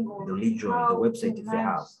on. The religion, the website, if they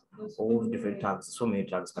have all the different tags, so many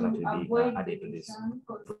tags can actually be added to this.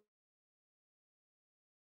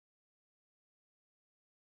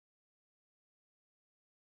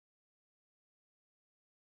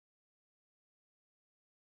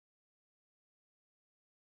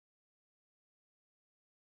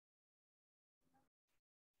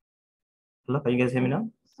 Hello, can you guys hear me now?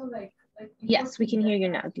 Yes, we can hear you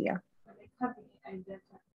now, Dia.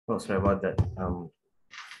 Oh, sorry about that.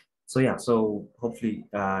 So yeah, so hopefully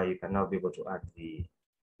you can now be able to add the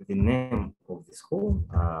name of the school.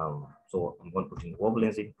 So I'm going to put in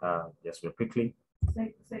mobilizes just real quickly. So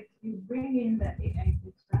you bring in the AI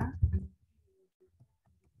data.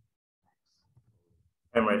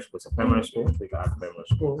 Primary school, it's a primary school, so you can add primary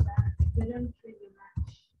school.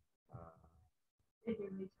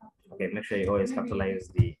 Okay, make sure you always capitalize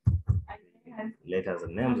the letters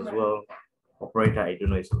and names as well. Operator, I do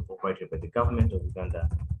know it's operated by the government of Uganda,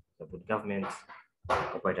 the government.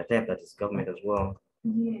 Operator type, that is government as well.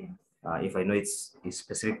 Yeah. If I know it's a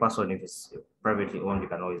specific person, if it's privately owned, you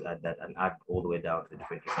can always add that and add all the way down to the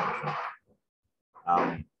different information.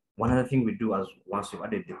 One other thing we do as once you've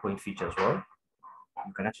added the point feature as well,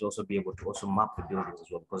 you can actually also be able to also map the buildings as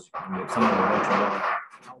well, because someone will want to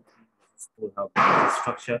know how the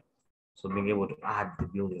structure. So being able to add the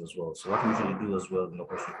buildings as well. So what we usually do as well in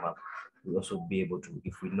OpenStreetMap, we also be able to,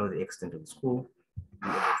 if we know the extent of the school, be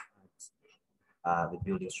able to add the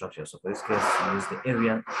building structure. So for this case, we use the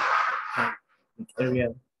area to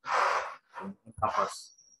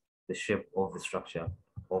encompass the shape of the structure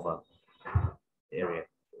over the area.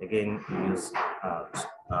 Again, we use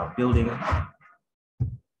building. I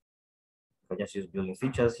just use building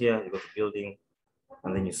features here. You go to building,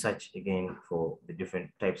 and then you search again for the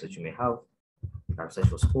different types that you may have. You can search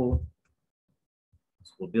for school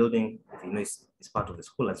building. If you know it's part of the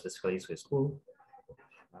school and specifically it's for a school,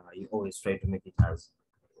 you always try to make it as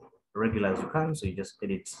regular as you can. So you just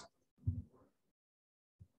edit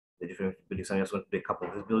the different buildings. So I just want to do a couple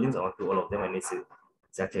of these buildings. I want to do all of them, and it's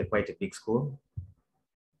actually quite a big school.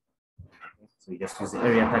 So you just use the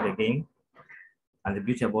area tag again. And the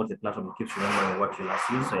beauty about the platform, it keeps remembering what you last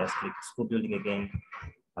used. So I just click school building again,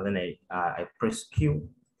 and then I press Q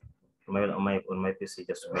on my PC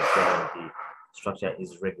just to make sure that the structure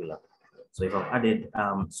is regular. So if I've added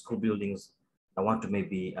school buildings, I want to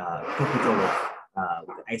maybe top it all off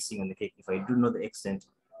with the icing on the cake. If I do know the extent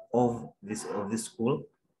of this school,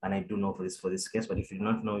 and I do know for this case, but if you do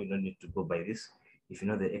not know, you don't need to go by this. If you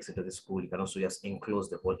know the extent of the school, you can also just enclose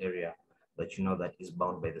the whole area that you know that is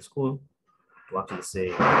bound by the school, to actually say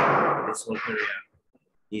this whole area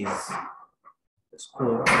is the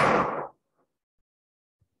school.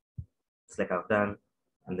 It's like I've done,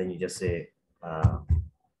 and then you just say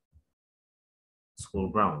school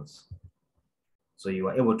grounds. So you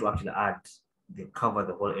are able to actually cover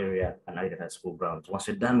the whole area and add it as school grounds. Once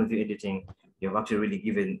you're done with your editing, you've actually really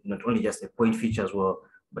given not only just a point feature as well,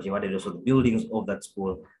 but you've added also the buildings of that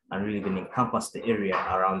school and really even encompass the area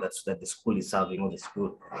around that, so that the school is serving, or the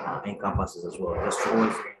school encompasses as well. Just to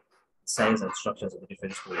always size and structures of the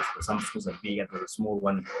different schools. So some schools are big and there's a small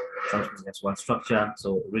one, some schools have one structure.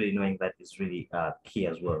 So really knowing that is really key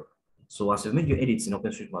as well. So once you've made your edits in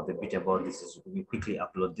OpenStreetMap, the beauty about this is we quickly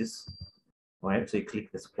upload this. All right, so you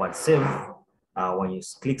click this quad save. When you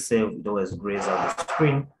click save, it always grays out the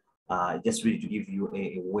screen, just really to give you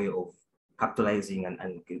a way of capitalizing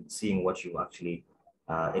and seeing what you actually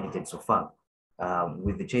edited so far.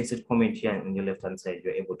 With the change set comment here on your left hand side,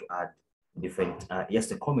 you're able to add different,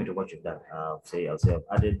 just a comment of what you've done. I'll say I've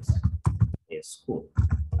added a school.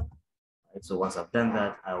 Right, so once I've done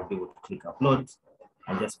that, I'll be able to click upload,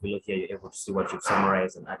 and just below here, you're able to see what you've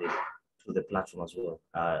summarized and added to the platform as well.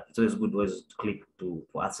 It's always good ways to click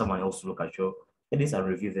for someone else to look at your edits and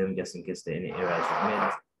review them, just in case there are any errors you've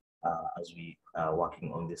made, as we are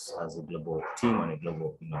working on this as a global team and a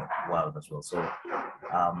global world as well. So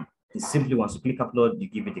it's simply once you click upload, you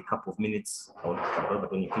give it a couple of minutes.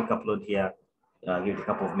 But when you click upload here, give it a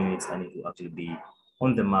couple of minutes, and it will actually be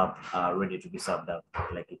on the map, ready to be served up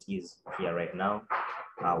like it is here right now.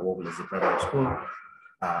 What is the primary school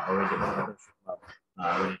already on the map,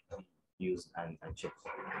 ready to be used and checked.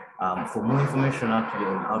 For more information actually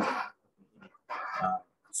on how to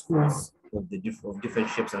schools of different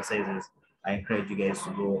shapes and sizes, I encourage you guys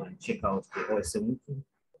to go and check out the OSM wiki,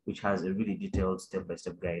 which has a really detailed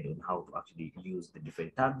step-by-step guide on how to actually use the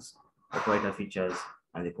different tags, operator features,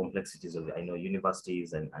 and the complexities of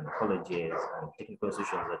universities and colleges and technical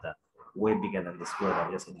institutions that are way bigger than the school that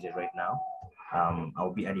I've just edited right now.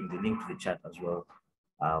 I'll be adding the link to the chat as well.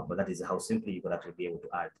 But that is how simply you could actually be able to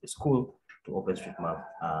add a school to OpenStreetMap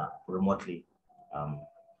remotely.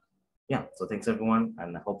 Yeah, so thanks everyone,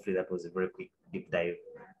 and hopefully that was a very quick deep dive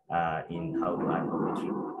in how to add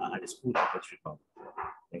a school to OpenStreetMap.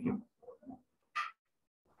 Thank you.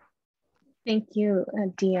 Thank you,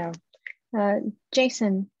 Dia.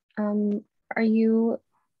 Jason, are you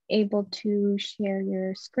able to share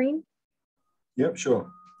your screen? Yep,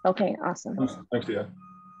 sure. Okay, awesome. Thanks, Dia.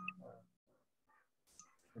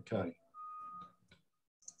 Okay.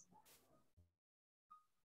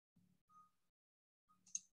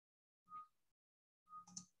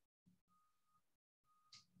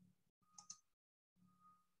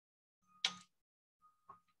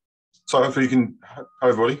 So hopefully you can, hi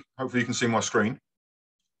everybody, hopefully you can see my screen. Is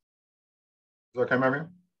that okay, Mariam?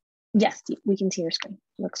 Yes, we can see your screen.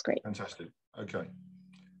 Looks great. Fantastic. Okay.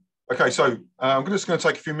 Okay, so I'm just going to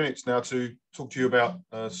take a few minutes now to talk to you about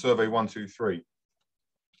Survey 123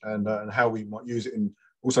 and how we might use it in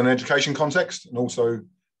also an education context, and also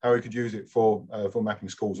how we could use it for mapping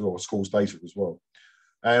schools or schools data as well.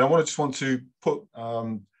 And I just want to put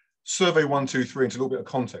Survey 123 into a little bit of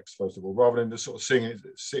context, first of all, rather than just sort of seeing it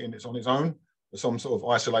sitting on its own as some sort of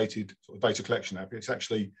isolated sort of data collection app. It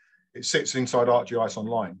sits inside ArcGIS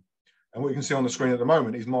Online. And what you can see on the screen at the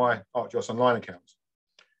moment is my ArcGIS Online account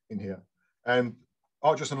in here. And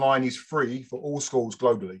ArcGIS Online is free for all schools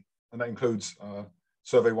globally, and that includes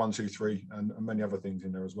Survey 123 and many other things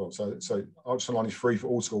in there as well. So ArcGIS Online is free for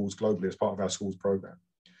all schools globally as part of our schools program.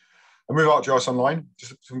 And with ArcGIS Online,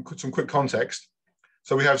 just some quick context.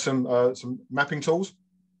 So we have some mapping tools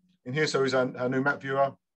in here. So is our new map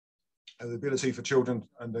viewer, the ability for children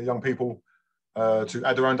and the young people to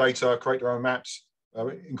add their own data, create their own maps,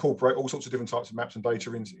 incorporate all sorts of different types of maps and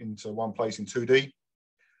data into one place in 2D.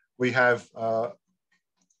 We have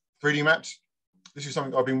 3D maps. This is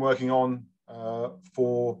something I've been working on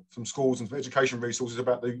for some schools and some education resources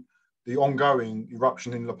about the ongoing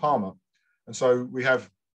eruption in La Palma. And so we have,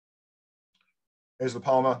 here's La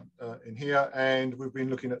Palma in here, and we've been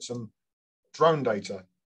looking at some drone data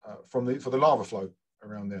for the lava flow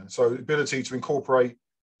around there. So the ability to incorporate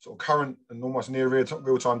sort of current and almost near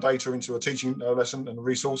real-time data into a teaching lesson and a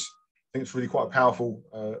resource. I think it's really quite a powerful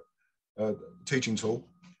teaching tool.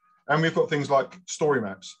 And we've got things like story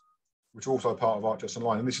maps, which are also part of ArcGIS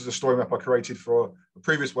Online. And this is a story map I created for a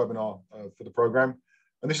previous webinar for the program.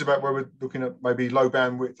 And this is about where we're looking at maybe low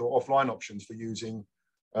bandwidth or offline options for using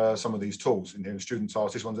some of these tools in here. And students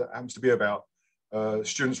asked, this one happens to be about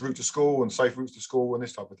students' route to school and safe routes to school and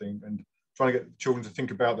this type of thing, and trying to get children to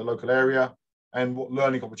think about the local area and what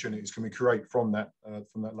learning opportunities can we create from that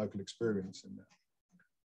local experience in there.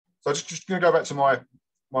 So I'm just going to go back to my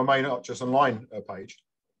main ArcGIS Online page.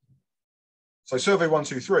 So Survey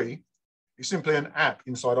 123 is simply an app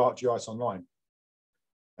inside ArcGIS Online.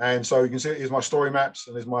 And so you can see here's my story maps,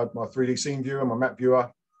 and there's my 3D scene viewer, my map viewer,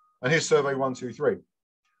 and here's Survey 123.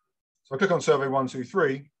 So I click on Survey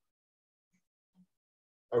 123,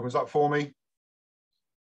 opens up for me,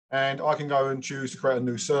 and I can go and choose to create a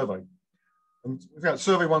new survey. And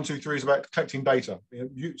Survey 123 is about collecting data,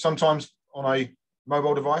 sometimes on a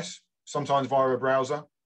mobile device, sometimes via a browser.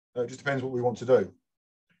 It just depends what we want to do.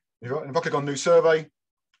 If I click on New Survey,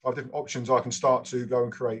 I have different options. I can start to go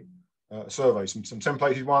and create a survey, some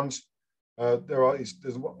templated ones. There's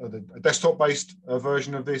a desktop-based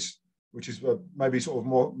version of this, which is maybe sort of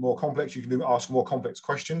more complex. You can ask more complex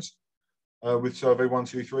questions with Survey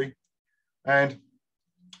 123. And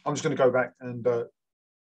I'm just going to go back and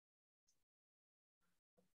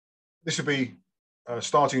this would be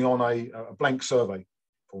starting on a blank survey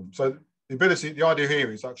form. So the idea here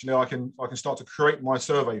is actually I can start to create my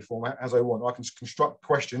survey form as I want. I can construct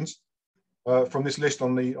questions from this list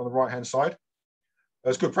on the right-hand side.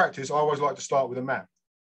 As good practice, I always like to start with a map,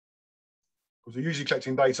 because we're usually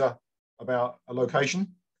collecting data about a location.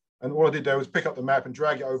 And all I did there was pick up the map and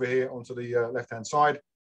drag it over here onto the left-hand side.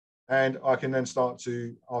 And I can then start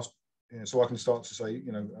to ask, so I can start to say,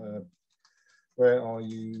 where are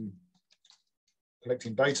you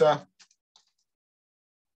collecting data?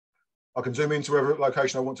 I can zoom into whatever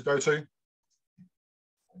location I want to go to.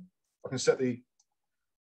 I can set the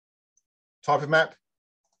type of map.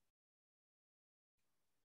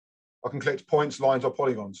 I can collect points, lines, or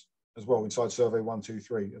polygons as well inside Survey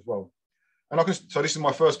 123 as well. And so this is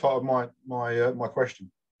my first part of my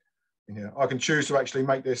question in here. I can choose to actually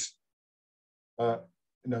make this a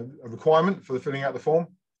requirement for filling out the form,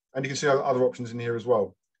 and you can see other options in here as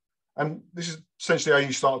well. And this is essentially how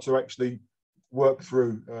you start to actually work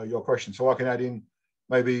through your question. So I can add in,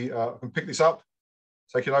 maybe I can pick this up,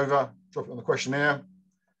 take it over, drop it on the questionnaire.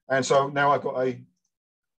 And so now I've got a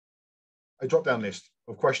drop-down list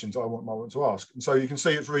of questions I want to ask. And so you can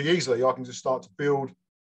see it's really easily, I can just start to build,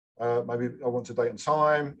 maybe I want to date and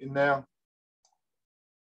time in there.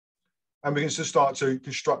 And we can just start to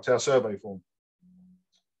construct our survey form.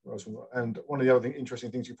 And one of the other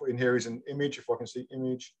interesting things you put in here is an image. If I can see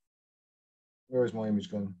image, where is my image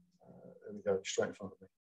gone? There we go, straight in front of me.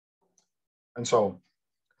 And so on.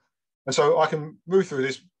 And so I can move through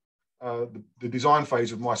this, the design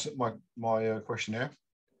phase of my questionnaire.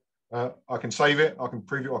 I can save it, I can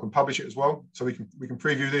preview, I can publish it as well. So we can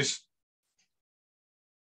preview this,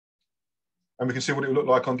 and we can see what it will look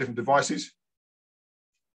like on different devices.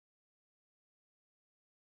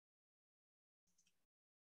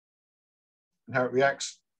 And how it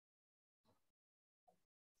reacts.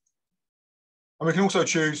 And we can also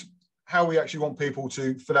choose how we actually want people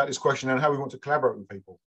to fill out this question and how we want to collaborate with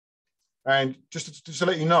people. And just to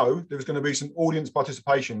let you know, there's going to be some audience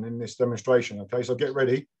participation in this demonstration. Okay, so get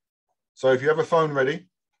ready. So if you have a phone ready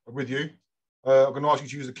with you, I'm going to ask you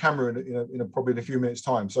to use the camera probably in a few minutes'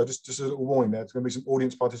 time. So just a little warning there, there's going to be some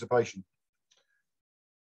audience participation.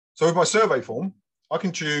 So with my survey form, I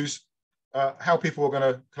can choose how people are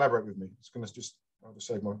going to collaborate with me. It's going to I'll just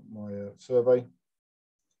save my survey.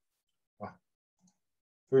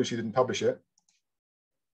 Previously didn't publish it.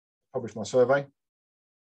 Publish my survey.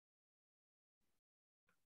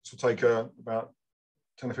 This will take about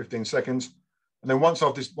 10 or 15 seconds. And then once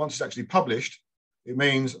it's actually published, it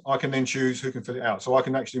means I can then choose who can fill it out. So I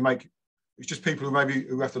can actually it's just people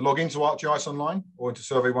who have to log into ArcGIS Online or into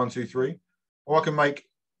Survey 123, or I can make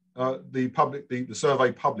the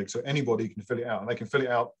survey public, so anybody can fill it out, and they can fill it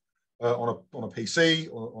out on a PC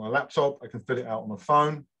or on a laptop. They can fill it out on a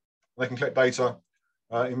phone. They can collect data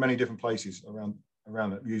in many different places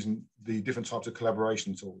around it using the different types of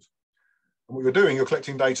collaboration tools. And what you're doing, you're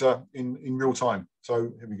collecting data in real time.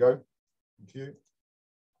 So here we go. Thank you.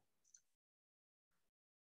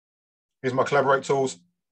 Here's my collaborate tools.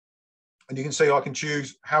 And you can see I can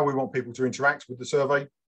choose how we want people to interact with the survey.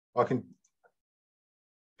 I can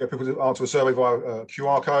get people to answer a survey via a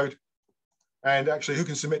QR code, and actually who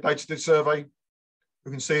can submit data to this survey,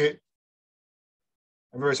 who can see it,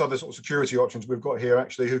 and various other sort of security options we've got here,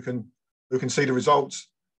 actually, who can see the results,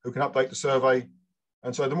 who can update the survey.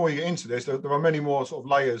 And so the more you get into this, there are many more sort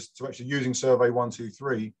of layers to actually using Survey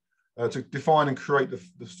 123 to define and create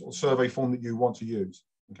the sort of survey form that you want to use.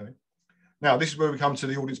 Okay. Now, this is where we come to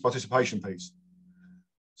the audience participation piece.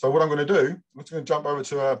 So what I'm going to do, I'm just going to jump over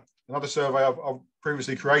to another survey I've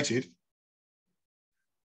previously created.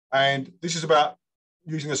 And this is about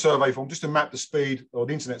using a survey form just to map the speed or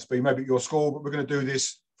the internet speed, maybe at your school, but we're going to do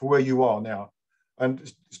this for where you are now. And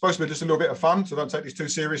it's supposed to be just a little bit of fun, so don't take this too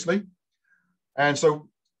seriously. And so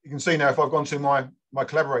you can see now, if I've gone to my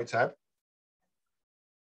Collaborate tab,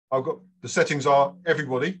 I've got the settings are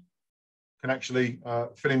everybody can actually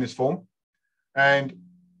fill in this form. And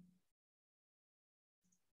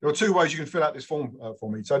there are two ways you can fill out this form for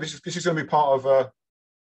me. So this is going to be part of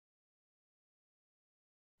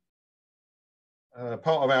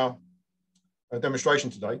our demonstration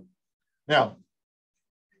today. Now,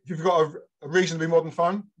 if you've got a reasonably modern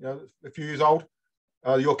phone, a few years old,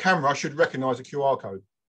 your camera should recognize a QR code.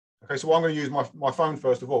 Okay, so I'm going to use my phone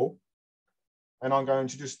first of all, and I'm going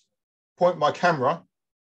to just point my camera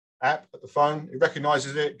app at the phone. It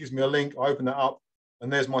recognizes it, gives me a link, I open that up,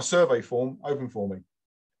 and there's my survey form open for me.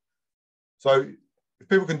 So if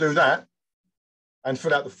people can do that and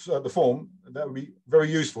fill out the form, that would be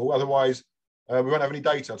very useful. Otherwise, we won't have any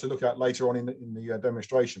data to look at later on in the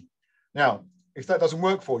demonstration. Now, if that doesn't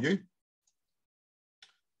work for you,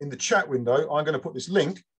 in the chat window, I'm going to put this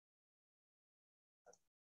link,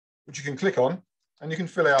 which you can click on, and you can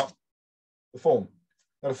fill out the form.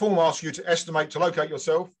 Now, the form asks you to estimate, to locate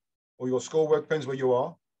yourself or your school, where it depends where you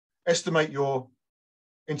are, estimate your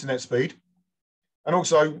internet speed, and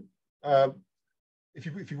also,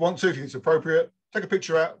 if you want to, if you think it's appropriate, take a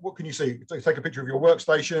picture out. What can you see? Take a picture of your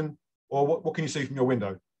workstation, or what can you see from your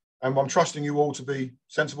window? And I'm trusting you all to be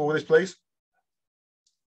sensible with this, please.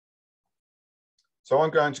 So I'm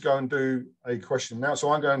going to go and do a question now.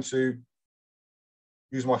 So I'm going to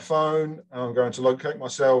use my phone, and I'm going to locate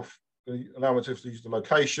myself, allow me to use the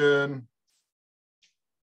location.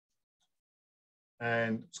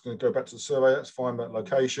 And it's going to go back to the survey. Let's find that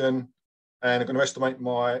location. And I'm going to estimate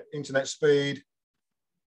my internet speed.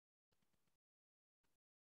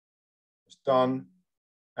 It's done.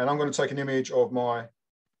 And I'm going to take an image of my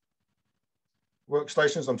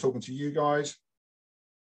workstations. I'm talking to you guys.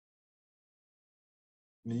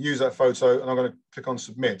 I'm going to use that photo, and I'm going to click on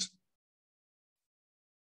submit.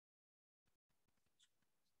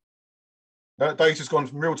 Now that data's gone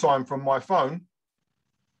from real time from my phone.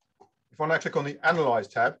 If I now click on the Analyze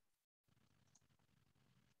tab,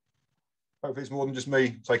 hopefully it's more than just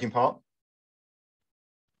me taking part.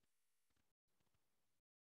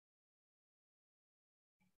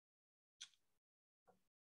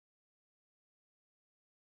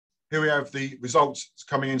 Here we have the results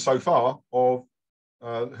coming in so far of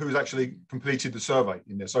who's actually completed the survey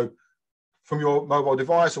in there. So from your mobile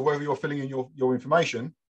device, or wherever you're filling in your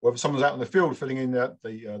information, whether someone's out in the field filling in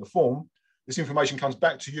the form, this information comes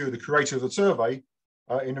back to you, the creator of the survey,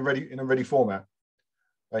 in a ready format.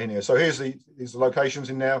 In here. So here's the locations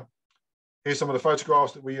in there. Here's some of the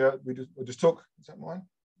photographs that we just took. Is that mine?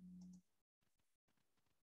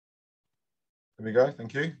 There we go.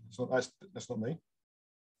 Thank you. That's not me.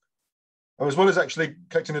 as well as actually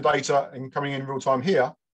collecting the data and coming in real time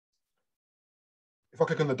here, if I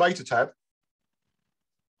click on the data tab,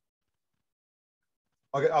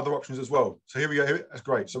 I get other options as well. So here we go. That's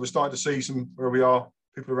great. So we're starting to see some where we are,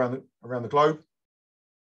 people around the globe.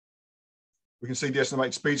 We can see the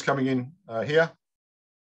estimated speeds coming in here.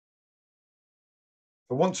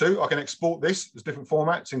 If I want to, I can export this as different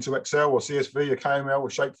formats into Excel or CSV or KML or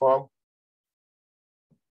shapefile.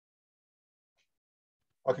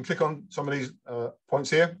 I can click on some of these points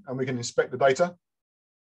here and we can inspect the data.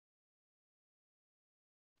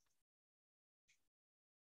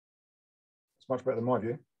 It's much better than my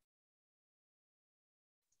view.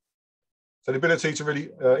 So the ability to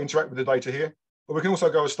really interact with the data here, but we can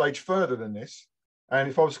also go a stage further than this. And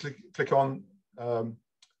if I was to click on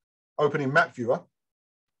opening map viewer,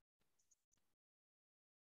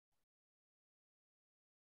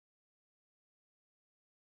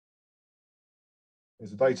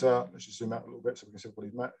 here's the data. Let's just zoom out a little bit so we can see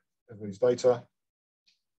everybody's data.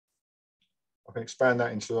 I can expand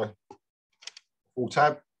that into a full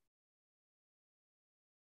tab.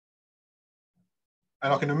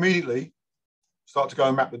 And I can immediately start to go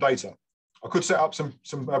and map the data. I could set up some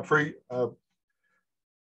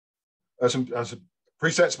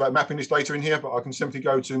presets about mapping this data in here, but I can simply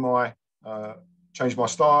go to my, change my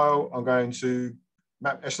style. I'm going to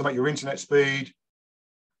estimate your internet speed.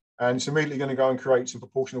 And it's immediately going to go and create some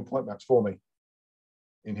proportional point maps for me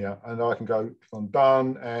in here. And I can go click on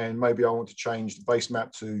done, and maybe I want to change the base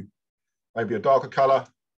map to maybe a darker color.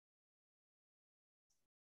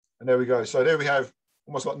 And there we go. So there we have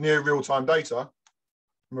almost like near real-time data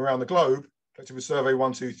from around the globe, collected with survey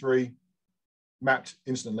 123, mapped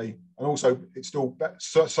instantly. And also it's still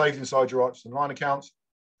saved inside your Arts Online accounts.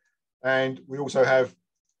 And we also have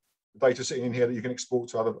the data sitting in here that you can export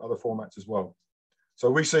to other formats as well. So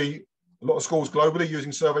we see a lot of schools globally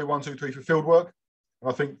using Survey 123 for fieldwork. And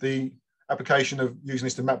I think the application of using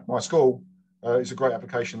this to map my school is a great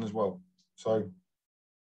application as well. So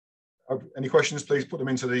any questions, please put them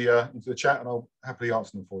into the chat and I'll happily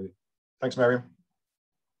answer them for you. Thanks, Mariam.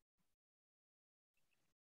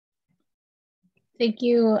 Thank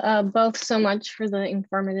you both so much for the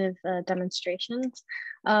informative demonstrations.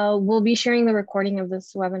 We'll be sharing the recording of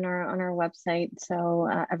this webinar on our website so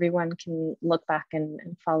everyone can look back and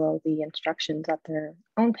follow the instructions at their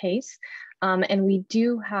own pace. And we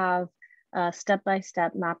do have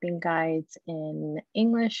step-by-step mapping guides in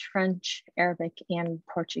English, French, Arabic, and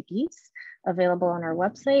Portuguese available on our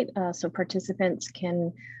website. So participants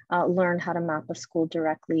can learn how to map a school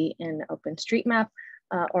directly in OpenStreetMap,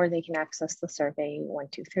 or they can access the survey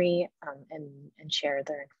 123 and share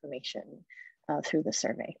their information through the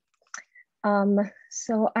survey.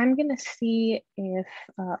 So I'm gonna see if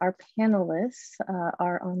our panelists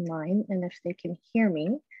are online and if they can hear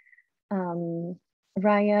me.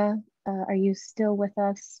 Raya, are you still with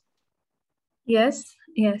us? Yes,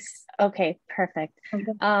 yes. Okay, perfect.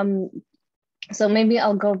 Okay. So maybe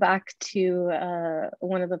I'll go back to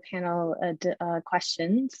one of the panel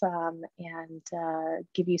questions and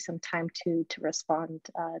give you some time to respond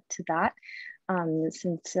to that,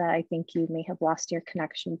 since I think you may have lost your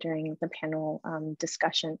connection during the panel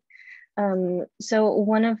discussion. So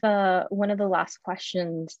one of the last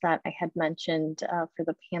questions that I had mentioned for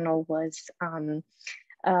the panel was,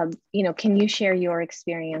 you know, can you share your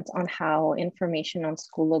experience on how information on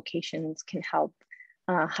school locations can help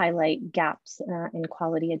highlight gaps in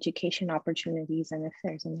quality education opportunities, and if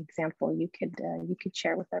there's an example you could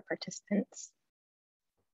share with our participants.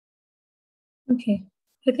 Okay,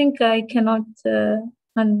 I think I cannot okay,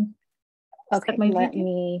 let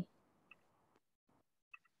me.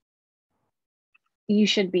 You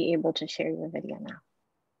should be able to share your video now.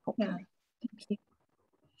 Hopefully. Yeah, thank you.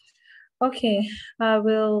 Okay, I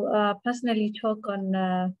will personally talk on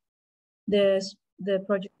the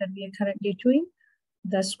project that we are currently doing,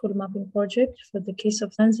 the school mapping project for the case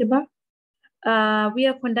of Zanzibar. We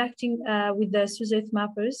are conducting with the SUSET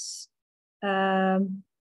mappers.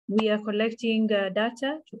 We are collecting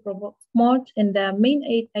data to promote, and the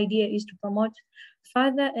main idea is to promote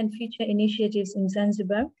further and future initiatives in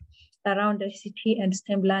Zanzibar around ICT and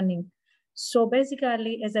STEM learning. So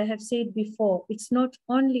basically, as I have said before, it's not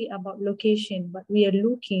only about location, but we are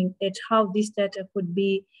looking at how this data could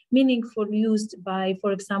be meaningfully used by,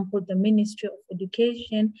 for example, the Ministry of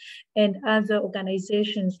Education and other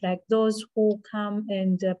organizations like those who come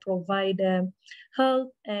and provide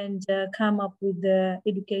help and come up with the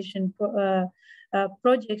education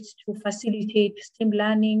projects to facilitate STEM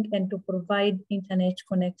learning and to provide internet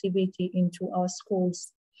connectivity into our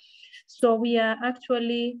schools. So we are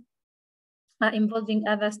actually involving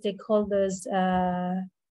other stakeholders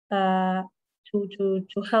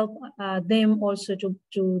to help them also to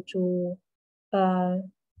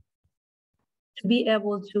be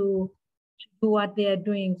able to do what they are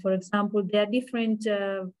doing. For example, there are different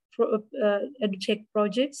EdTech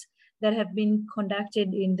projects that have been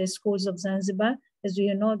conducted in the schools of Zanzibar. As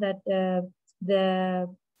we know that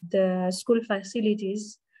the school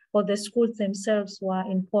facilities or the schools themselves were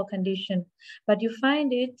in poor condition. But you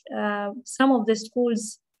find it, some of the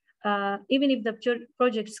schools, even if the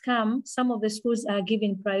projects come, some of the schools are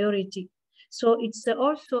given priority. So it's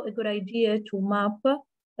also a good idea to map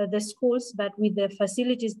the schools, but with the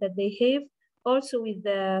facilities that they have, also with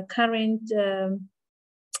the current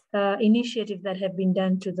initiative that have been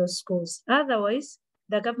done to those schools. Otherwise,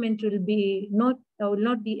 the government will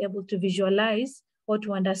not be able to visualize or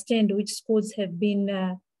to understand which schools have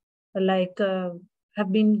been have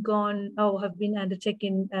been gone or have been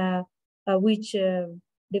undertaken which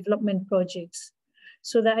development projects.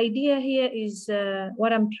 So the idea here is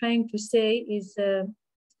what I'm trying to say is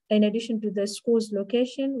in addition to the school's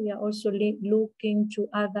location, we are also looking to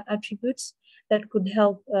other attributes that could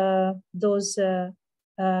help those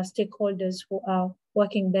stakeholders who are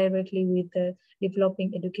working directly with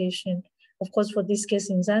developing education. Of course, for this case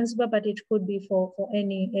in Zanzibar, but it could be for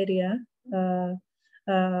any area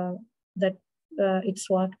that it's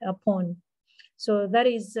worked upon. So that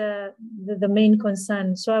is the main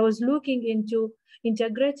concern. So I was looking into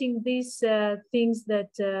integrating these things that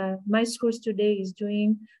my schools today is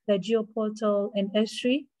doing, the geoportal and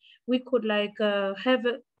S3. We could build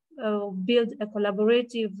a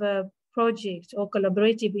collaborative project or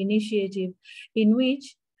collaborative initiative in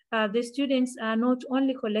which the students are not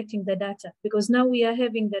only collecting the data, because now we are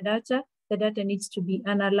having the data needs to be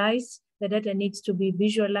analyzed, the data needs to be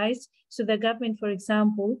visualized. So the government, for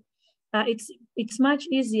example, it's much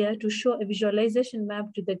easier to show a visualization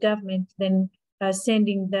map to the government than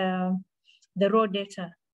sending the raw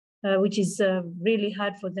data, which is really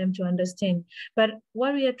hard for them to understand. But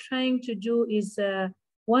what we are trying to do is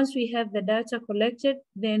once we have the data collected,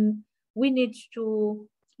 then we need to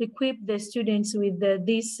equip the students with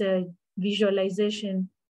these visualization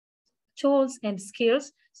tools and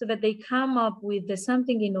skills so that they come up with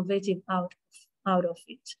something innovative out of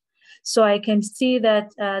it. So I can see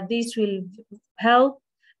that this will help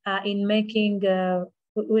in making,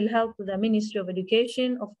 will help the Ministry of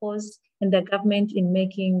Education, of course, and the government in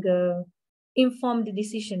making informed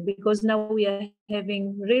decision, because now we are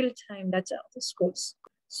having real-time data of the schools.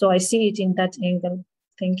 So I see it in that angle.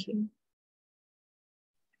 Thank you.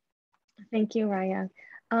 Thank you, Raya.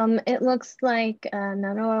 It looks like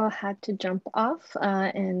Naro had to jump off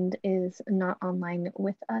and is not online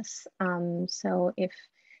with us. So if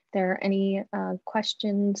there are any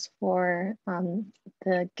questions for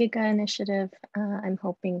the GIGA initiative, I'm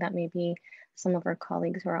hoping that maybe some of our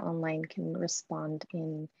colleagues who are online can respond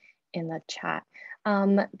in the chat.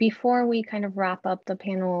 Before we kind of wrap up the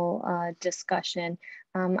panel discussion,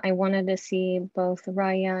 I wanted to see both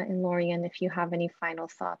Raya and Lorian if you have any final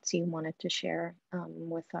thoughts you wanted to share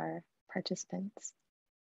with our participants.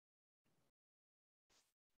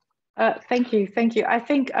 Thank you. I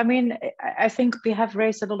think we have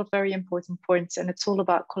raised a lot of very important points, and it's all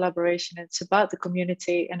about collaboration. It's about the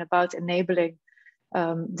community and about enabling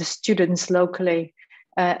the students locally.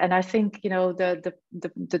 And I think, you know,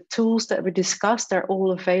 the tools that we discussed, they're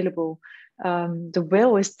all available. The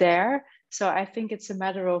will is there. So I think it's a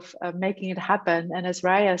matter of making it happen. And as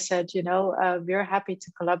Raya said, you know, we're happy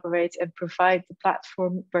to collaborate and provide the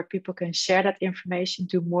platform where people can share that information,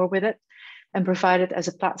 do more with it, and provide it as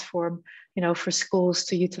a platform, you know, for schools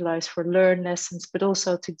to utilize for learn lessons, but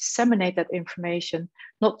also to disseminate that information,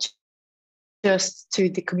 not just to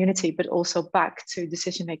the community, but also back to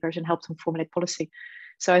decision makers and help them formulate policy.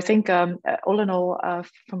 So I think all in all,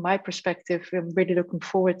 from my perspective, I'm really looking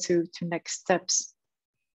forward to next steps.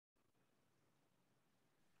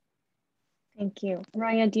 Thank you.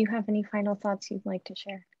 Raya, do you have any final thoughts you'd like to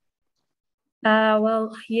share?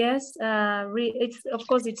 Well, yes, of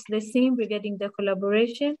course, it's the same regarding the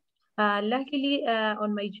collaboration. Luckily,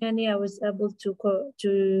 on my journey, I was able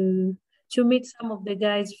to meet some of the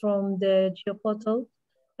guys from the geoportal,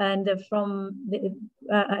 and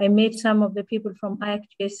I met some of the people from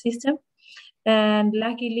IQS system. And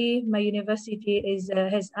luckily, my university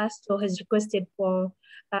has asked or has requested for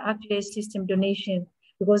IQS system donation,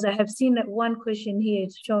 because I have seen that one question here.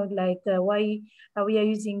 It showed like why we are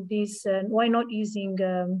using this, why not using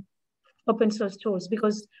open source tools?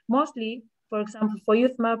 Because mostly, for example, for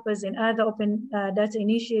youth mappers and other open data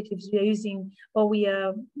initiatives, we are using, or we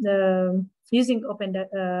are using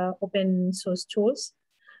open source tools.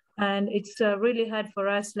 And it's really hard for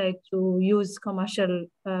us like to use commercial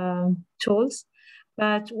tools.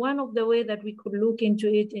 But one of the way that we could look into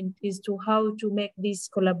it is to how to make this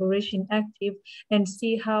collaboration active and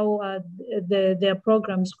see how their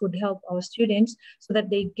programs could help our students, so that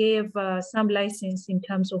they gave some license in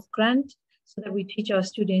terms of grant, so that we teach our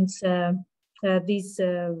students these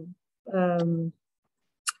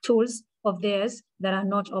tools of theirs that are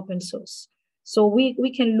not open source. So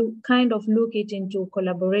we can kind of look it into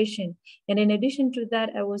collaboration. And in addition to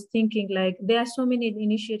that, I was thinking like there are so many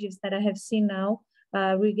initiatives that I have seen now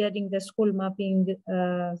regarding the school mapping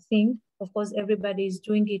thing. Of course, everybody is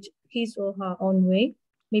doing it his or her own way.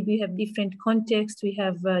 Maybe we have different contexts, we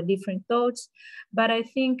have different thoughts, but I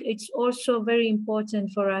think it's also very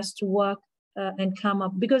important for us to work and come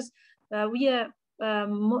up, because we are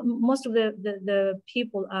most of the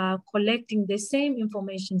people are collecting the same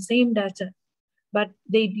information, same data, but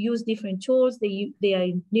they use different tools, they are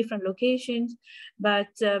in different locations, but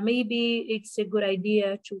maybe it's a good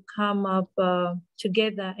idea to come up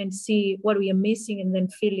together and see what we are missing and then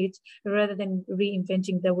fill it, rather than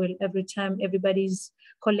reinventing the wheel every time everybody's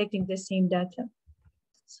collecting the same data.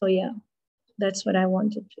 So yeah, that's what I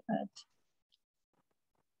wanted to add.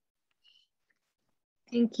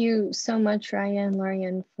 Thank you so much, Raya and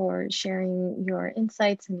Lorian, for sharing your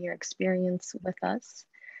insights and your experience with us.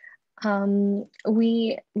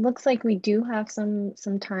 Looks like we do have some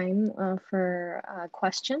time for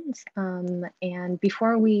questions. And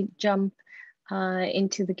before we jump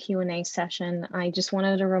into the Q&A session, I just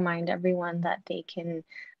wanted to remind everyone that they can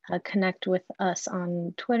connect with us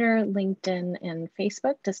on Twitter, LinkedIn, and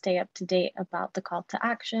Facebook to stay up to date about the call to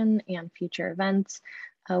action and future events.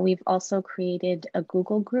 We've also created a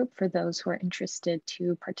Google group for those who are interested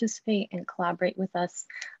to participate and collaborate with us.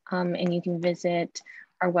 And you can visit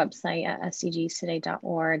our website at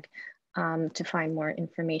sdgstoday.org to find more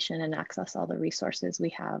information and access all the resources we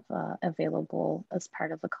have available as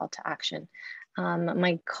part of the call to action.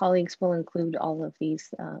 My colleagues will include all of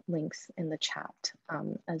these links in the chat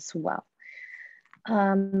as well.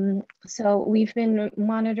 So we've been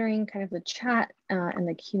monitoring kind of the chat and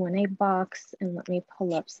the Q&A box, and let me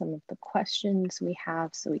pull up some of the questions we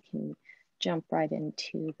have so we can jump right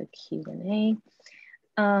into the Q&A.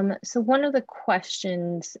 So one of the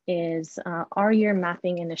questions is, are your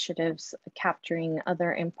mapping initiatives capturing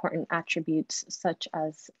other important attributes such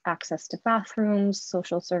as access to bathrooms,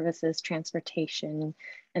 social services, transportation,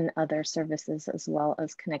 and other services, as well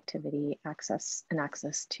as connectivity, access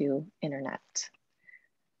to internet?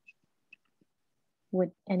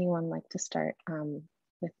 Would anyone like to start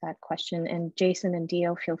with that question? And Jason and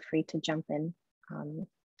Dio, feel free to jump in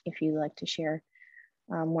if you'd like to share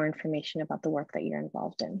more information about the work that you're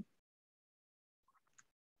involved in.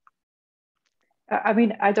 I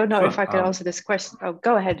mean, I don't know if I can answer this question. Oh,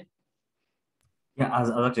 go ahead. Yeah, I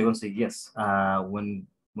was actually going to say yes. When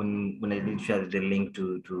I did share the link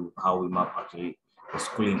to how we map actually the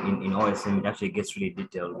schooling in OSM, it actually gets really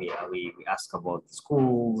detailed. We ask about the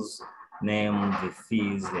schools, name, the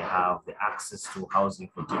fees they have, the access to housing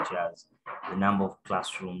for teachers, the number of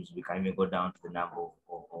classrooms. We can even go down to the number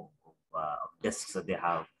of desks that they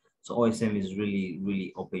have. So OSM is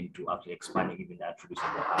really open to actually expanding even the attributes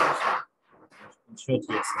of the house. In short,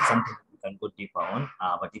 yes, it's something we can go deeper on,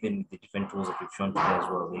 but even with the different tools that we've shown today as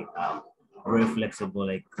well, they are very flexible,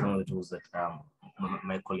 like some of the tools that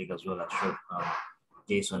my colleague as well has showed,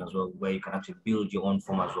 Jason as well, where you can actually build your own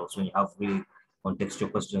form as well. So when you have really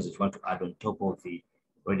contextual questions that you want to add on top of the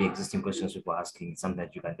already existing questions people are asking, it's something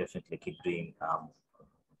that you can definitely keep doing.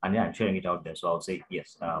 And yeah, sharing it out there. So I would say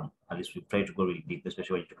yes, at least we try to go really deep,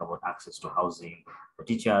 especially when you talk about access to housing for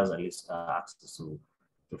teachers, at least access to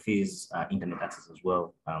fees, internet access as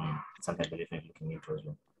well. Something we're definitely looking into as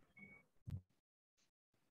well.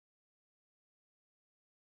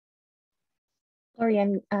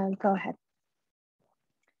 Lorian, go ahead.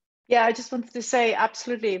 Yeah, I just wanted to say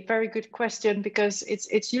absolutely a very good question, because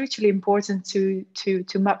it's hugely important to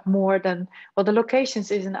map more than, well, the locations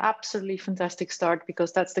is an absolutely fantastic start,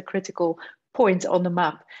 because that's the critical point on the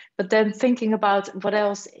map. But then thinking about what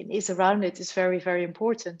else is around it is very, very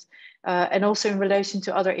important. And also in relation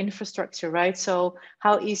to other infrastructure, right? So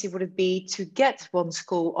how easy would it be to get one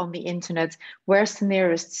school on the internet? Where's the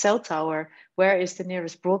nearest cell tower? Where is the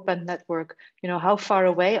nearest broadband network? You know, how far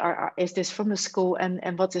away is this from the school,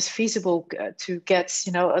 and what is feasible to get,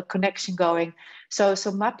 you know, a connection going? So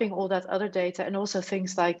mapping all that other data, and also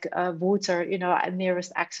things like water, you know, a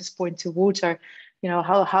nearest access point to water. You know,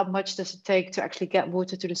 how much does it take to actually get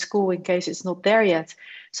water to the school in case it's not there yet?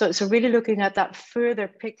 So really looking at that further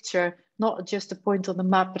picture, not just a point on the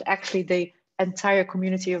map, but actually the entire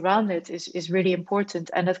community around it is really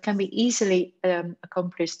important. And that can be easily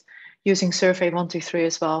accomplished using survey 123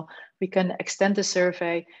 as well. We can extend the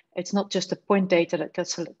survey. It's not just the point data that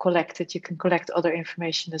gets collected. You can collect other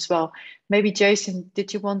information as well. Maybe Jason,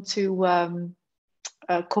 did you want to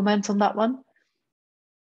comment on that one?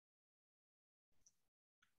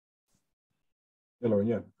 Yeah, Lauren,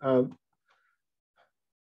 yeah. I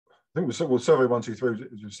think with survey 123,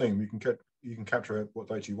 as you've seen, you can capture what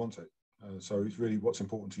data you want to. So it's really what's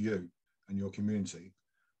important to you and your community,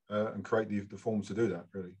 and create the forms to do that.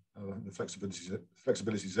 Really, the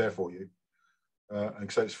flexibility is there for you,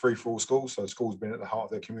 and so it's free for all schools. So schools being at the heart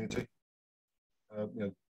of their community,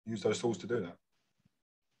 use those tools to do that.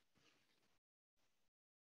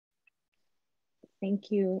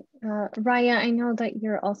 Thank you. Raya, I know that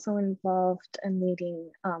you're also involved in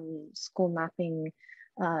leading school mapping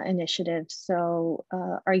initiatives. So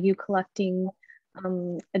are you collecting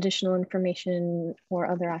additional information or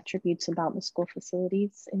other attributes about the school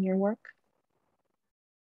facilities in your work?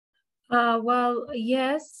 Well,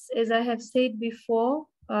 yes, as I have said before,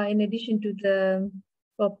 in addition to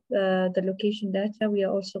the location data, we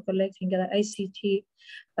are also collecting ICT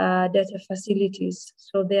data facilities.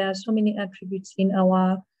 So there are so many attributes in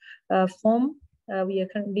our form. We are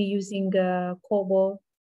currently using COBOL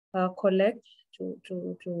collect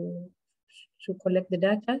to collect the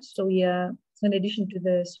data. So we are, in addition to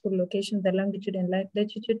the school location, the longitude and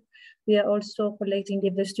latitude, we are also collecting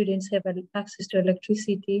if the students have access to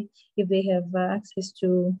electricity, if they have access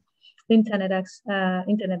to internet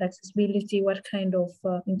accessibility, what kind of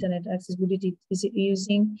internet accessibility is it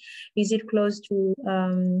using? Is it close to,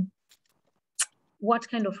 what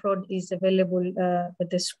kind of road is available at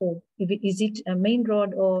the school? Is it a main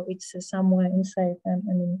road or it's somewhere inside?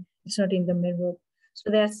 I mean, it's not in the main road.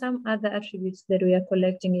 So there are some other attributes that we are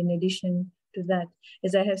collecting in addition to that.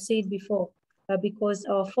 As I have said before, because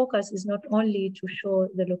our focus is not only to show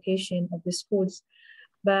the location of the schools,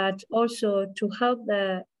 but also to help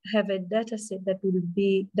have a data set that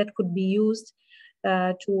could be used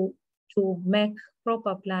to make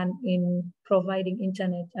proper plan in providing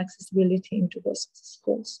internet accessibility into those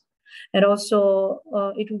schools. And also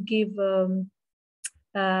it will give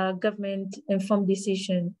government informed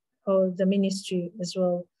decision, or the ministry as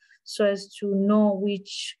well, so as to know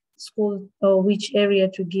which school or which area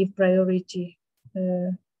to give priority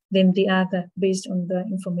than the other based on the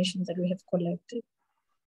information that we have collected.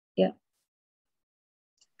 Yeah.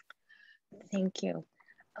 Thank you.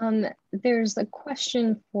 There's a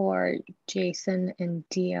question for Jason and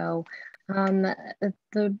Dio.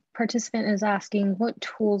 The participant is asking what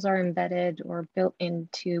tools are embedded or built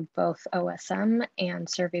into both OSM and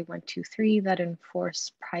Survey 123 that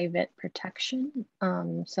enforce private protection.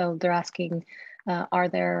 So they're asking, are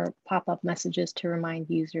there pop-up messages to remind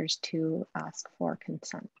users to ask for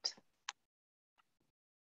consent?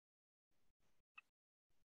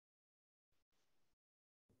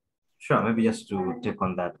 Sure, maybe just to take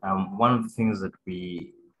on that. One of the things that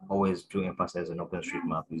we always do emphasize on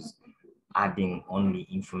OpenStreetMap is adding only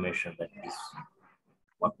information that is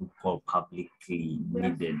what we call publicly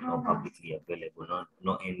needed or publicly available.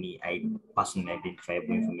 Not any personally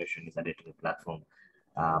identifiable information is added to the platform.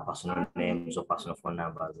 Personal names or personal phone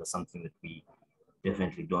numbers are something that we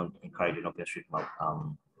definitely don't encourage in OpenStreetMap.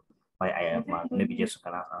 Maybe just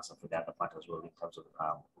can answer for the other part as well in terms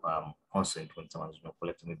of consent when someone's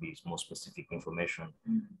collecting maybe more specific information.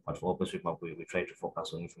 But for OpenStreetMap, we try to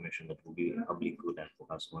focus on information that will be public good and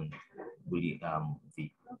focus on really the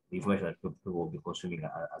information that people will be consuming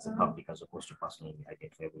as a public as opposed to personally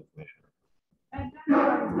identifiable information.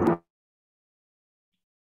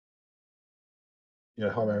 Yeah,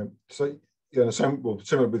 hi Mary. So yeah,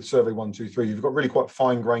 similar with Survey 123, you've got really quite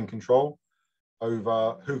fine-grained control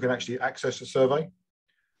over who can actually access the survey.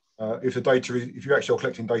 If you actually are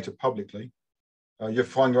collecting data publicly, you have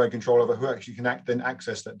fine-grained control over who actually can then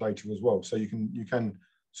access that data as well. So you can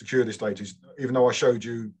secure this data. Even though I showed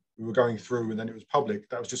you we were going through and then it was public,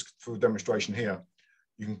 that was just for a demonstration here.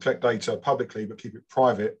 You can collect data publicly but keep it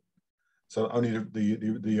private, so only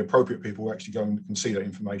the appropriate people will actually go and can see that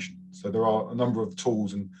information. So there are a number of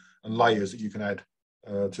tools and layers that you can add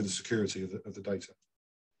to the security of the data.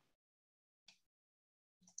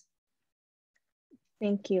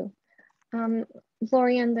 Thank you.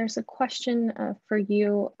 Lorian, there's a question for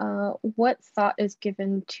you. What thought is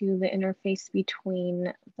given to the interface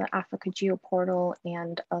between the Africa Geo portal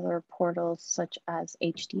and other portals such as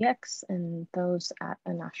HDX and those at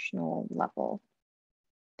a national level?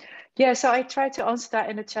 Yeah, so I tried to answer that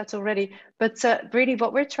in the chat already, but really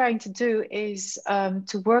what we're trying to do is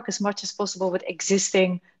to work as much as possible with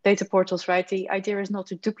existing data portals, right? The idea is not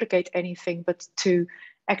to duplicate anything, but to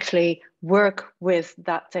actually work with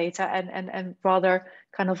that data and rather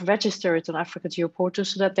kind of register it on Africa Geoportal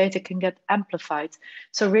so that data can get amplified.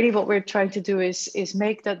 So really what we're trying to do is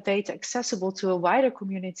make that data accessible to a wider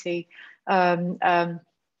community and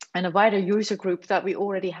a wider user group that we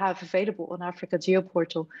already have available on Africa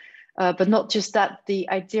Geoportal. But not just that, the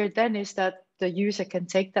idea then is that the user can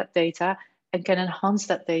take that data and can enhance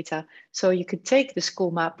that data. So you could take the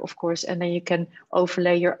school map, of course, and then you can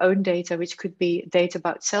overlay your own data, which could be data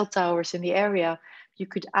about cell towers in the area. You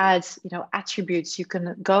could add, attributes. You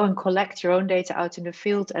can go and collect your own data out in the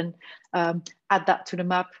field and add that to the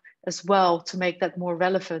map as well to make that more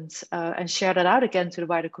relevant and share that out again to the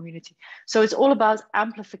wider community. So it's all about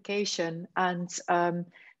amplification and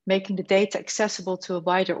making the data accessible to a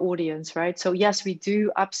wider audience, right? So yes, we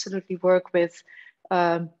do absolutely work with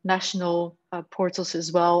national portals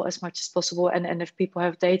as well as much as possible. And if people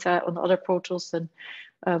have data on other portals, then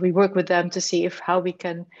we work with them to see how we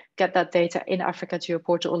can get that data in Africa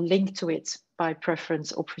Geoportal or link to it by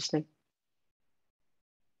preference, obviously.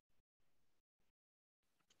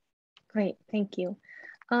 Great, thank you.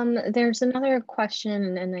 There's another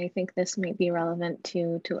question, and I think this may be relevant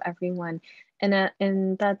to everyone.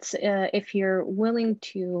 And that's if you're willing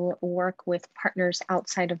to work with partners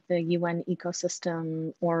outside of the UN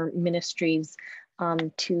ecosystem or ministries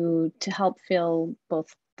to help fill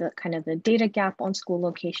both the kind of the data gap on school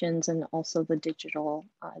locations and also the digital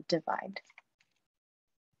divide.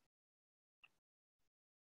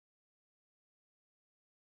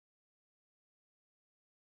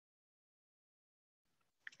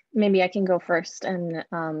 Maybe I can go first and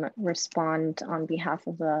respond on behalf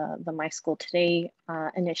of the My School Today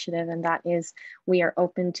initiative, and that is we are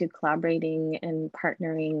open to collaborating and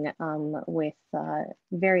partnering with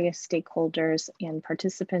various stakeholders and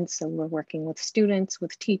participants. So we're working with students,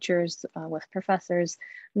 with teachers, with professors,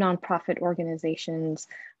 nonprofit organizations,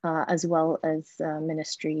 as well as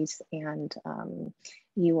ministries and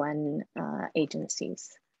UN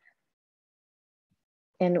agencies.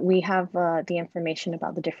 And we have the information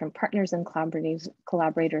about the different partners and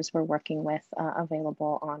collaborators we're working with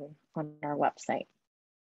available on our website.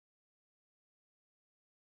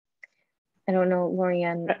 I don't know,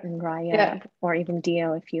 Lorianne and Raya, or even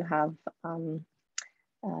Dio, if you have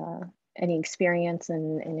any experience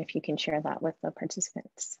and if you can share that with the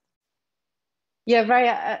participants. Yeah,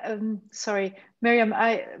 Raya, sorry, Miriam,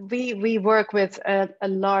 we work with a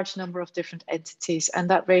large number of different entities, and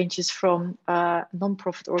that ranges from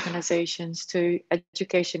non-profit organizations to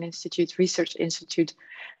education institutes, research institute,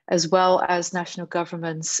 as well as national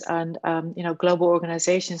governments and global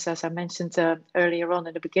organizations, as I mentioned earlier on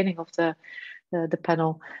in the beginning of the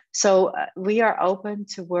panel. So we are open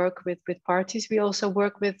to work with parties. We also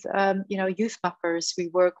work with youth mappers. We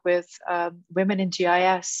work with women in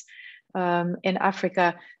GIS. In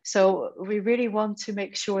Africa. So we really want to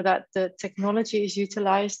make sure that the technology is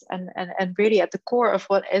utilized and really at the core of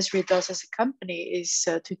what Esri does as a company is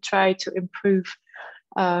to try to improve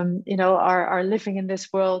our living in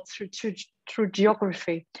this world through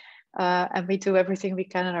geography. And we do everything we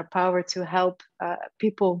can in our power to help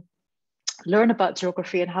people learn about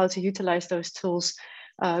geography and how to utilize those tools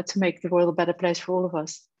to make the world a better place for all of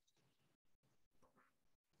us.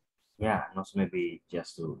 Yeah, and also maybe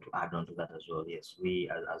just to add on to that as well. Yes, we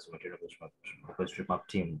as a material OpenStreetMap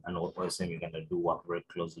team and OSM Uganda do work very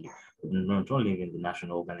closely, not only in the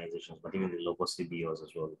national organizations, but even the local CBOs as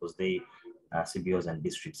well, because they CBOs and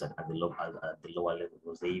districts at the lower level,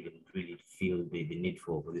 because they even really feel the need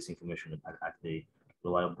for this information at the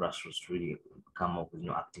lower grassroots to really come up with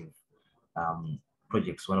active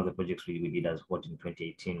projects. One of the projects we did as what in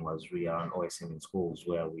 2018 was really around OSM in schools,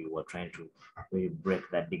 where we were trying to really break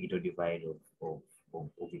that digital divide of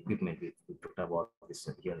equipment. We talked about this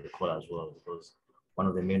here in the call as well, because one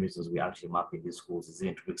of the main reasons we actually map in these schools is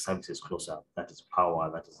to bring services closer. That is power,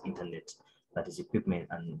 that is internet, that is equipment.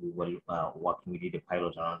 And we were we did a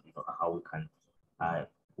pilot around how we can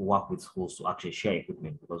work with schools to actually share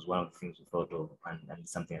equipment, because one of the things we thought of, and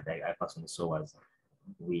something that I personally saw, was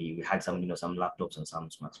we had some laptops and some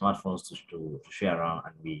smartphones to share around,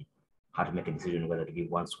 and we had to make a decision whether to give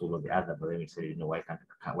one school or the other. But then we said, why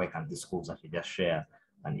can't these schools actually just share,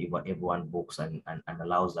 and everyone books and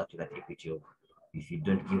allows that equity of, if you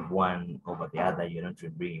don't give one over the other, you're not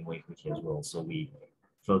bringing more equity as well. So we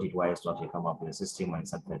felt it wise to actually come up with a system, and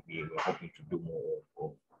something that we were hoping to do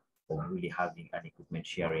more of really having an equipment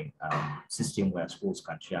sharing system where schools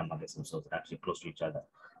can share amongst themselves actually close to each other.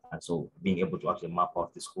 And so being able to actually map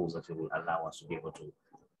out the schools that will allow us to be able to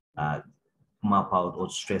map out or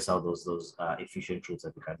stress out those efficient routes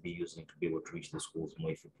that we can be using to be able to reach the schools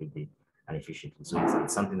more effectively and efficiently. So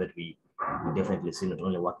it's something that we definitely see, not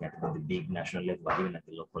only working at the big national level, but even at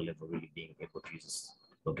the local level, really being able to use this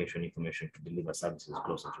location information to deliver services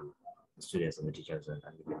closer to the students and the teachers and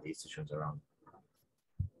even the institutions around.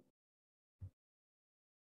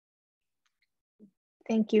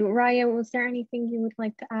 Thank you. Raya, was there anything you would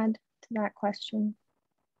like to add to that question?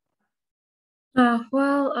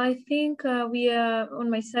 Well, I think we are, on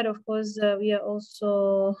my side, of course, we are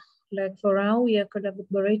also, like for now, we are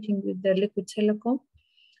collaborating with the Liquid Telecom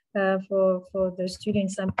for the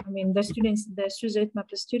students. I mean, the students, the SUSE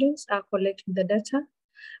mapper students are collecting the data.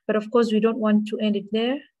 But of course, we don't want to end it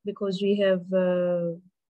there because we have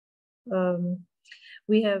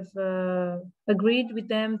agreed with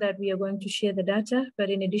them that we are going to share the data. But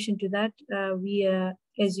in addition to that, we are,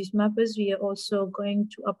 as youth mappers, we are also going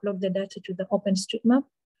to upload the data to the OpenStreetMap.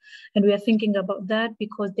 And we are thinking about that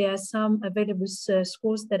because there are some available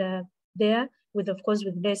schools that are there with, of course,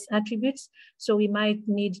 with less attributes. So we might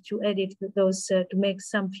need to edit those, to make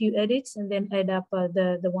some few edits and then add up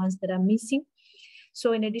the ones that are missing.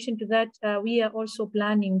 So in addition to that, we are also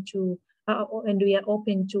planning to, and we are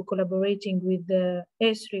open to collaborating with the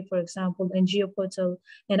S3, for example, and GeoPortal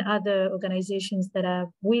and other organizations that are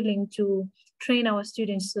willing to train our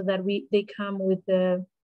students so that they come with the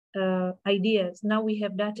ideas. Now we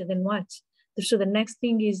have data, then what? So the next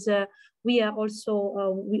thing is we also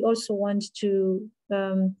want to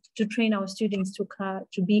train our students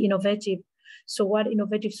to be innovative. So what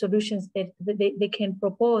innovative solutions that they can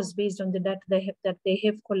propose based on the data that they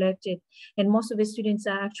have collected. And most of the students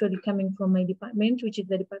are actually coming from my department, which is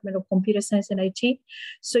the Department of Computer Science and IT.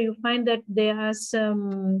 So you find that there are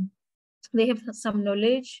they have some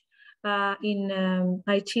knowledge in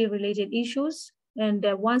IT related issues. And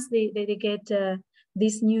once they get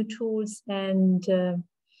these new tools and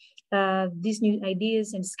these new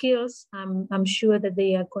ideas and skills, I'm sure that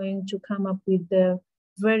they are going to come up with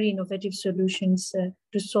very innovative solutions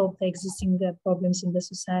to solve the existing problems in the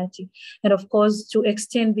society. And of course, to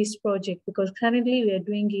extend this project, because currently we are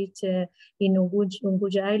doing it in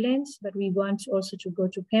Unguja Islands, but we want also to go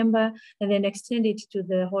to Pemba and then extend it to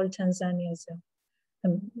the whole Tanzania. So,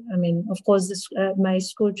 I mean, of course, this, my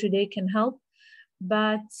school today can help,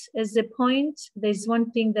 but as a point, there's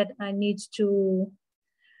one thing that I need to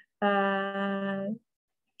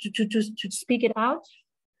speak it out.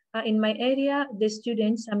 In my area, the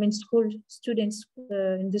students, school students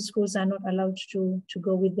in the schools are not allowed to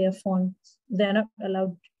go with their phones. They're not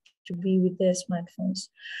allowed to be with their smartphones.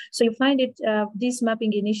 So you find it, this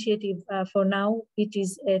mapping initiative for now, it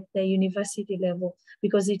is at the university level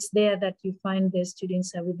because it's there that you find the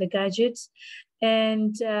students with the gadgets.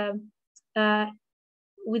 And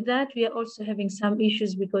with that, we are also having some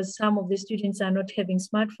issues because some of the students are not having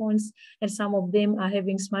smartphones and some of them are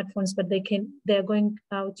having smartphones, but they're going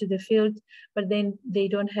out to the field, but then they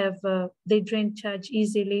don't have, they drain charge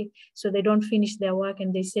easily. So they don't finish their work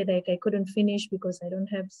and they say like, I couldn't finish because I don't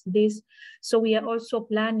have this. So we are also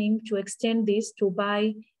planning to extend this to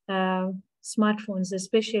buy smartphones,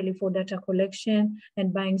 especially for data collection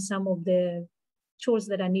and buying some of the tools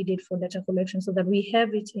that are needed for data collection so that we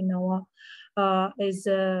have it in our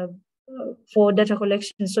for data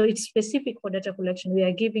collection. So it's specific for data collection. We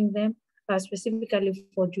are giving them specifically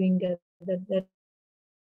for doing that.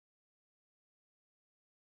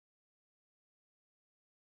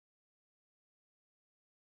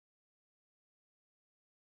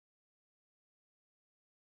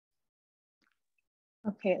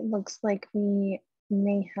 Okay, it looks like we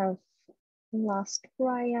may have lost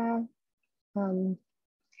Raya.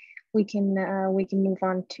 We can move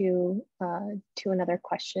on to another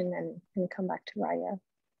question and come back to Raya.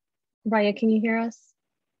 Raya, can you hear us?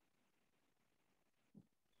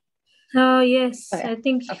 Oh yes, oh, yeah. I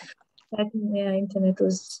think yeah, internet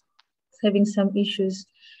was having some issues,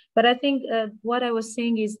 but I think what I was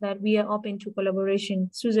saying is that we are open to collaboration.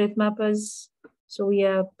 SUSE mappers, so we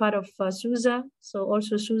are part of SUSE. So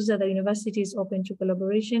also SUSE, the university, is open to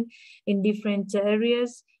collaboration in different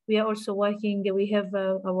areas. We are also working, we have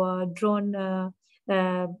our drone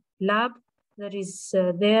lab that is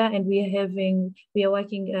there, and we are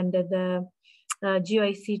working under the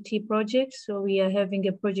GeoICT project. So we are having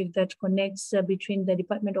a project that connects between the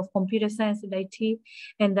Department of Computer Science and IT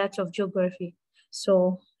and that of Geography.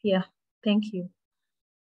 So yeah, thank you.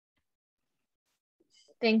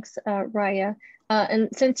 Thanks, Raya. And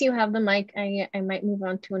since you have the mic, I might move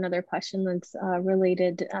on to another question that's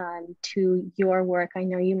related to your work. I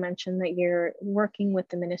know you mentioned that you're working with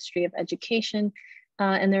the Ministry of Education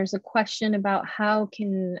And there's a question about how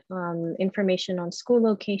can information on school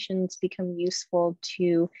locations become useful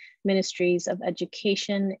to ministries of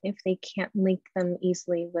education if they can't link them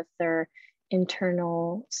easily with their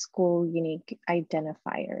internal school unique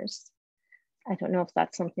identifiers. I don't know if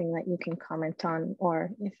that's something that you can comment on or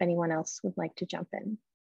if anyone else would like to jump in.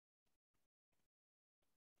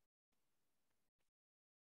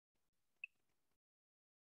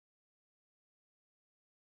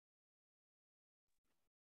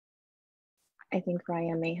 I think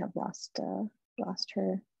Raya may have lost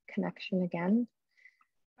her connection again.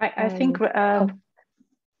 I think yeah,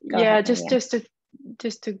 ahead,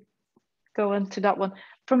 just to go into that one.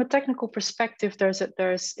 From a technical perspective,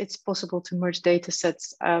 it's possible to merge data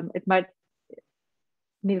sets. It might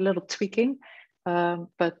need a little tweaking,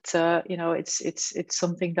 but you know, it's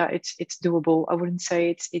something that it's doable. I wouldn't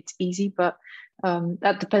say it's easy, but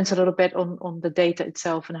that depends a little bit on the data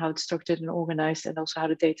itself and how it's structured and organized, and also how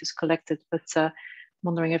the data is collected. But I'm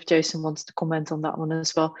wondering if Jason wants to comment on that one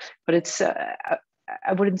as well. But it's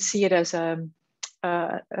I wouldn't see it as a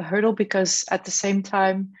hurdle, because at the same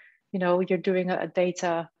time, you know, you're doing a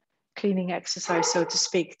data cleaning exercise, so to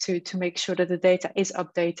speak, to make sure that the data is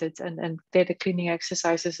updated, and data cleaning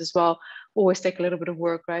exercises as well always take a little bit of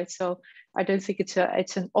work, right? So I don't think it's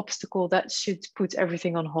an obstacle that should put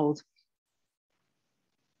everything on hold.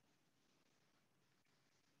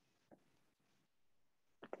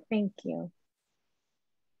 Thank you.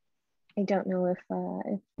 I don't know if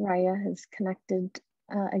Raya has connected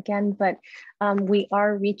again, but we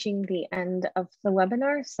are reaching the end of the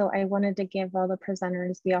webinar. So I wanted to give all the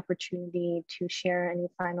presenters the opportunity to share any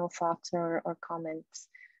final thoughts or comments.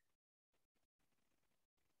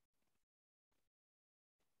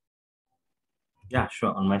 Yeah,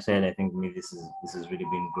 sure. On my side, I think this has really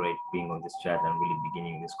been great being on this chat and really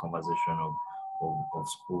beginning this conversation of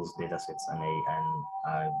schools data sets, and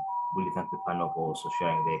I really thank the panel for also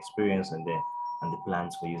sharing their experience and the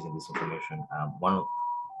plans for using this information.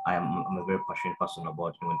 I'm a very passionate person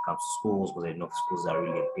about when it comes to schools, because I know schools are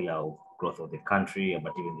really a pillar of growth of the country,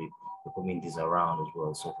 but even the communities around as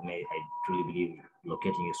well. So for me, I truly believe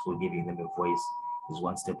locating a school, giving them a voice, is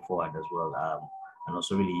one step forward as well. And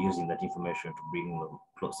also really using that information to bring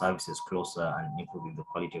services closer and improving the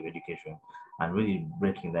quality of education and really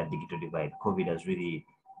breaking that digital divide. COVID has really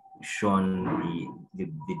shown the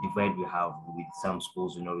divide we have with some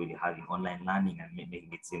schools, you know, really having online learning and making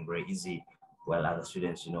it seem very easy, while other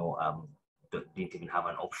students, you know, didn't even have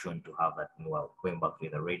an option to have that, you know, going back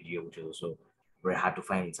with the radio, which is also very hard to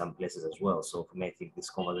find in some places as well. So for me, I think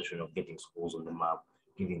this conversation of getting schools on the map,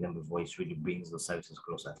 giving them a voice, really brings those services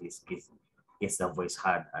closer, at least gets their voice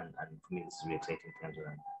heard. And for me, this is really exciting times, and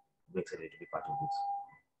I'm very excited to be part of this.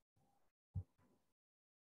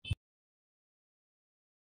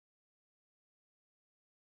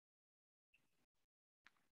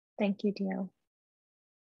 Thank you, Dio.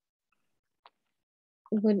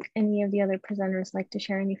 Would any of the other presenters like to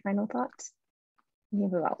share any final thoughts? We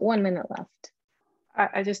have about 1 minute left.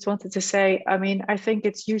 I just wanted to say, I mean, I think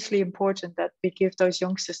it's hugely important that we give those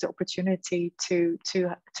youngsters the opportunity to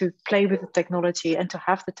play with the technology and to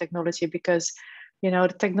have the technology, because, you know,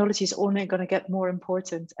 the technology is only going to get more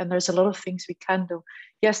important, and there's a lot of things we can do.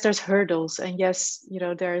 Yes, there's hurdles, and yes, you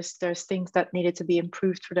know, there's things that needed to be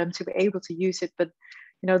improved for them to be able to use it, but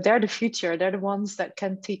you know, they're the future. They're the ones that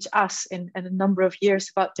can teach us in a number of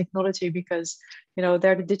years about technology, because, you know,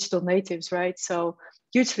 they're the digital natives, right? So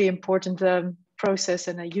hugely important process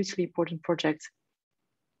and a hugely important project.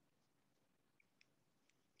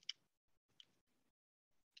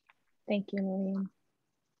 Thank you, Lillian.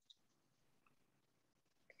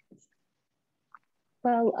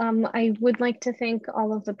 Well, I would like to thank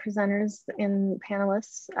all of the presenters and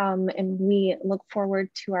panelists, and we look forward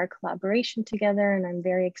to our collaboration together, and I'm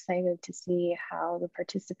very excited to see how the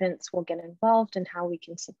participants will get involved and how we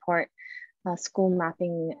can support school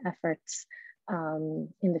mapping efforts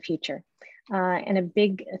in the future. And a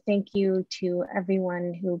big thank you to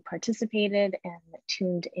everyone who participated and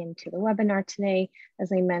tuned into the webinar today.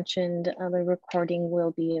 As I mentioned, the recording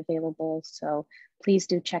will be available, so please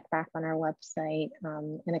do check back on our website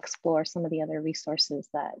and explore some of the other resources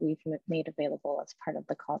that we've made available as part of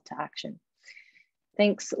the call to action.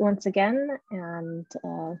 Thanks once again, and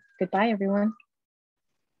goodbye, everyone.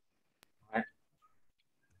 All right.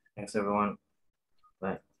 Thanks, everyone.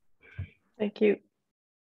 Bye. Thank you.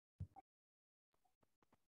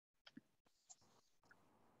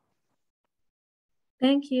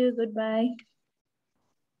 Thank you. Goodbye.